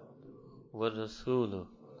abduhu wa rasuluh.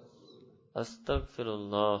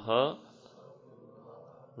 Astaghfirullah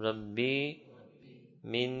Rabbi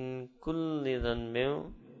min kulli dhanbin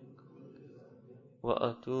wa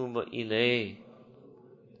atubu ilayh.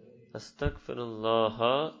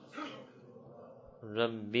 Astaghfirullah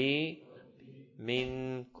Rabbi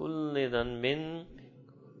min kulli dhanbin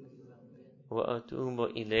wa atubu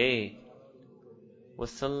ilayh. Wa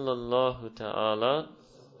sallallahu ta'ala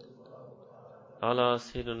ala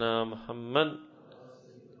sayyidina Muhammad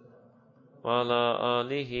wa ala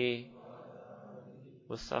alihi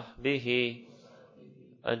wa sahbihi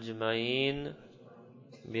ajma'in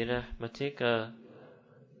birahmatika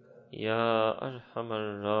ya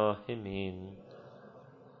arhamar rahimin.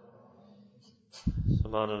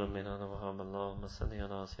 Subhana rabbina wa Allahumma salli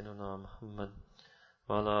ala sayyidina Muhammad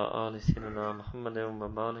wa ala ali sayyidina Muhammad wa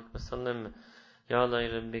barik wa sallim. या अल्लाह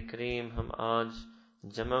रब्बे करीम, हम आज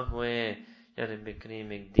जमा हुए हैं या रब्बे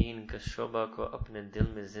करीम एक दीन का शोबा को अपने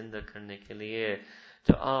दिल में जिंदा करने के लिए,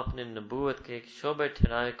 जो आपने नबूवत के एक शोबे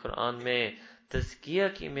ठहराए कुरान में, तज़किया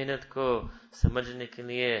की मेहनत को समझने के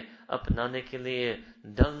लिए, अपनाने के लिए,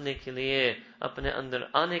 डालने के लिए, अपने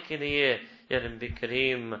अंदर आने के लिए। या रब्बे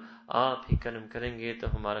करीम आप ही कर्म करेंगे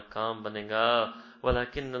तो हमारा काम बनेगा।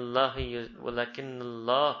 वलाकिन्नल्लाह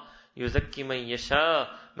युज़क्की मन यशा,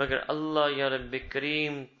 मगर अल्लाह या रब्बे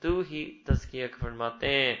करीम तू ही तज़किया फरमाते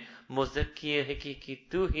हैं, मुज़क्की हकीकी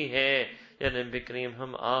तू ही है। या रब्बे करीम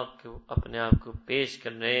हम आपको अपने आप को पेश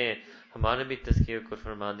कर रहे हैं, हमारे भी तज़किया को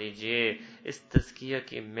फरमा दीजिए। इस तज़किया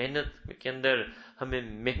की मेहनत के अंदर हमें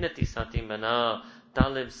मेहनती साथी बना,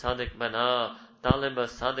 तालिब सादिक बना, तालिबा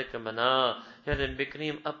सादिक बना। या रब्बे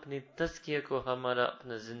करीम अपनी तज़किया को हमारा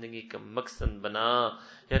अपना जिंदगी का मकसद बना।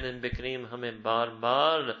 या रब्बे करीम हमें बार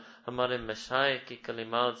बार हमारे मशाइख की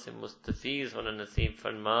कलिमात से मुस्तफीज होना नसीब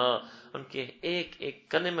फरमा, उनके एक एक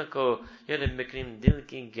कलिमा को या रब्बे करीम दिल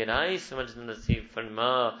की गहराई समझना नसीब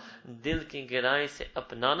फरमा, दिल की गहराई से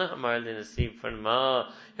अपनाना हमारे लिए नसीब फरमा।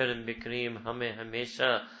 या रब्बे करीम हमें हमेशा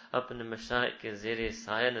अपने मशाइख के ज़ेरे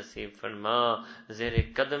साया नसीब फरमा,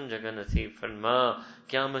 ज़ेरे कदम जगह नसीब फरमा।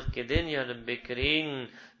 क़यामत के दिन या रब्बे करीम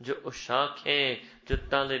जो उशाक हैं, जो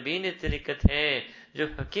तालिबीन तरीक़त हैं, जो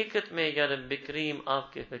हकीकत में या रब्बे करीम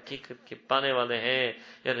आपके हकीकत के पाने वाले हैं,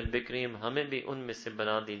 या रब्बे करीम हमें भी उनमें से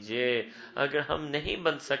बना दीजिए। अगर हम नहीं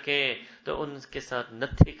बन सके तो उनके साथ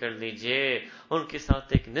नत्थी कर लीजिए, उनके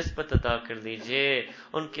साथ एक निस्बत अदा कर लीजिए,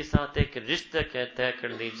 उनके साथ एक रिश्ता तय कर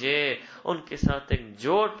लीजिए, उनके साथ एक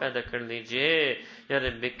जोड़ पैदा कर लीजिए। या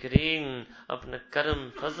रब्बे करीम अपना करम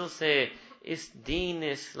फजल से इस दीन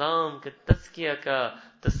इस्लाम के तज़किया का,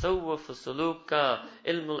 तसव्वुफ सलूक का,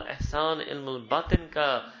 इल्मुल एहसान, इल्मुल बातिन का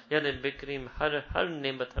या रब्बे करीम हर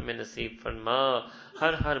नेमत हमें नसीब फरमा,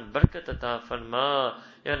 हर बरकत अता फरमा।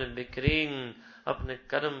 या रब्बे करीम अपने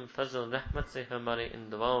करम फजल रहमत से हमारे इन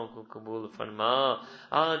दुआओं को कबूल फरमा।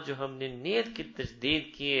 आज जो हमने नियत की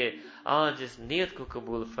तजदीद की है, आज इस नियत को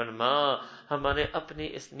कबूल फरमा, हमारे अपनी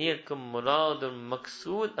इस नियत को मुराद और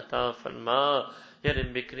मकसूद अता फरमा। या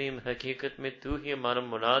रब्बे करीम हकीकत में तू ही हमारा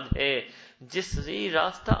मुराद है। जिस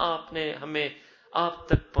रास्ता आपने हमें आप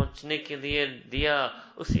तक पहुंचने के लिए दिया,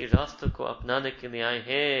 उसी रास्तों को अपनाने के लिए आए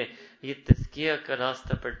हैं। ये तज़किया का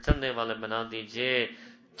रास्ता पर चलने वाला बना दीजिए,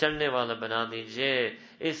 चलने वाला बना दीजिए,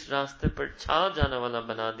 इस रास्ते पर छा जाने वाला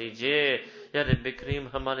बना दीजिए। या रब करीम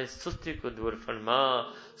हमारे सुस्ती को दूर फरमा,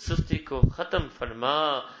 सुस्ती को खत्म फरमा।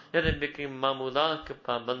 या रब करीम मामूलात के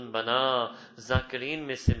पाबंद बना, जाकिरीन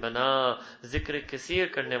में से बना, जिक्र कसीर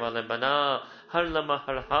करने वाला बना। हर लम्हा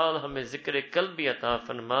हर हाल हमें जिक्र कल्बी अता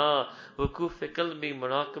फरमा, वकूफ कल्बी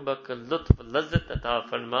मुराकबा का लुत्फ लज्जत अता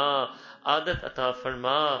फरमा, आदत अता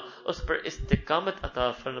फरमा, उस पर इस्तिकामत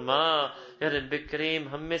अता फरमा। या रब करीम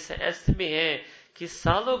हम में से ऐसे भी हैं कि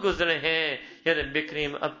सालों गुजरे हैं, या रब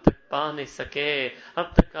करीम अब तक पा नहीं सके,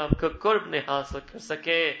 अब तक आपका कुर्ब नहीं हासिल कर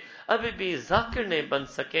सके, अभी भी जाकिर नहीं बन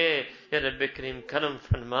सके। या रब करीम करम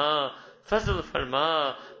फरमा, फजल फरमा,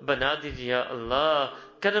 बना दीजिए अल्लाह,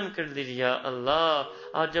 करम कर दीजिए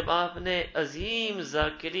अल्लाह। आज जब आपने अजीम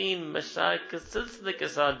जाकिरीन मशाइख के सिलसिले के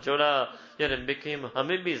साथ जोड़ा, या रब करीम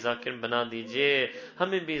हमें भी जाकिर बना दीजिए,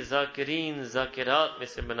 हमें भी जाकिरीन जाकिरात में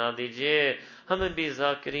से बना दीजिए, हमें भी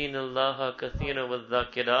जाकिरीन अल्लाह कसीर व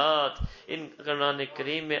जाकिरात। इन कुरान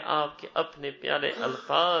करीम में आपके अपने प्यारे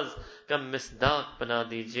अल्फाज का मिसदाक बना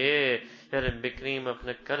दीजिए। या रब करीम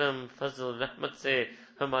अपने करम फजल रहमत से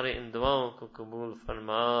हमारे इन दुआओं को कबूल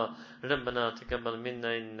फरमा। रब्बना तक़ब्बल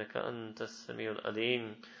मिन्ना इन्नका अंतस समीउल अलीम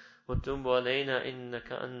वतुब अलैना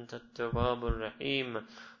इन्नका अंतत तव्वाबुर रहीम।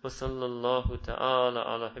 वसल्लल्लाहु तआला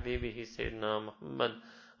अला हबीबिही सय्यिदना मुहम्मद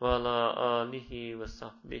व अला आलिहि व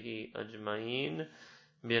सहबिही अजमईन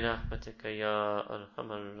बिरहमतिका या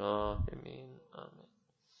अरहमर राहिमीन। आमीन।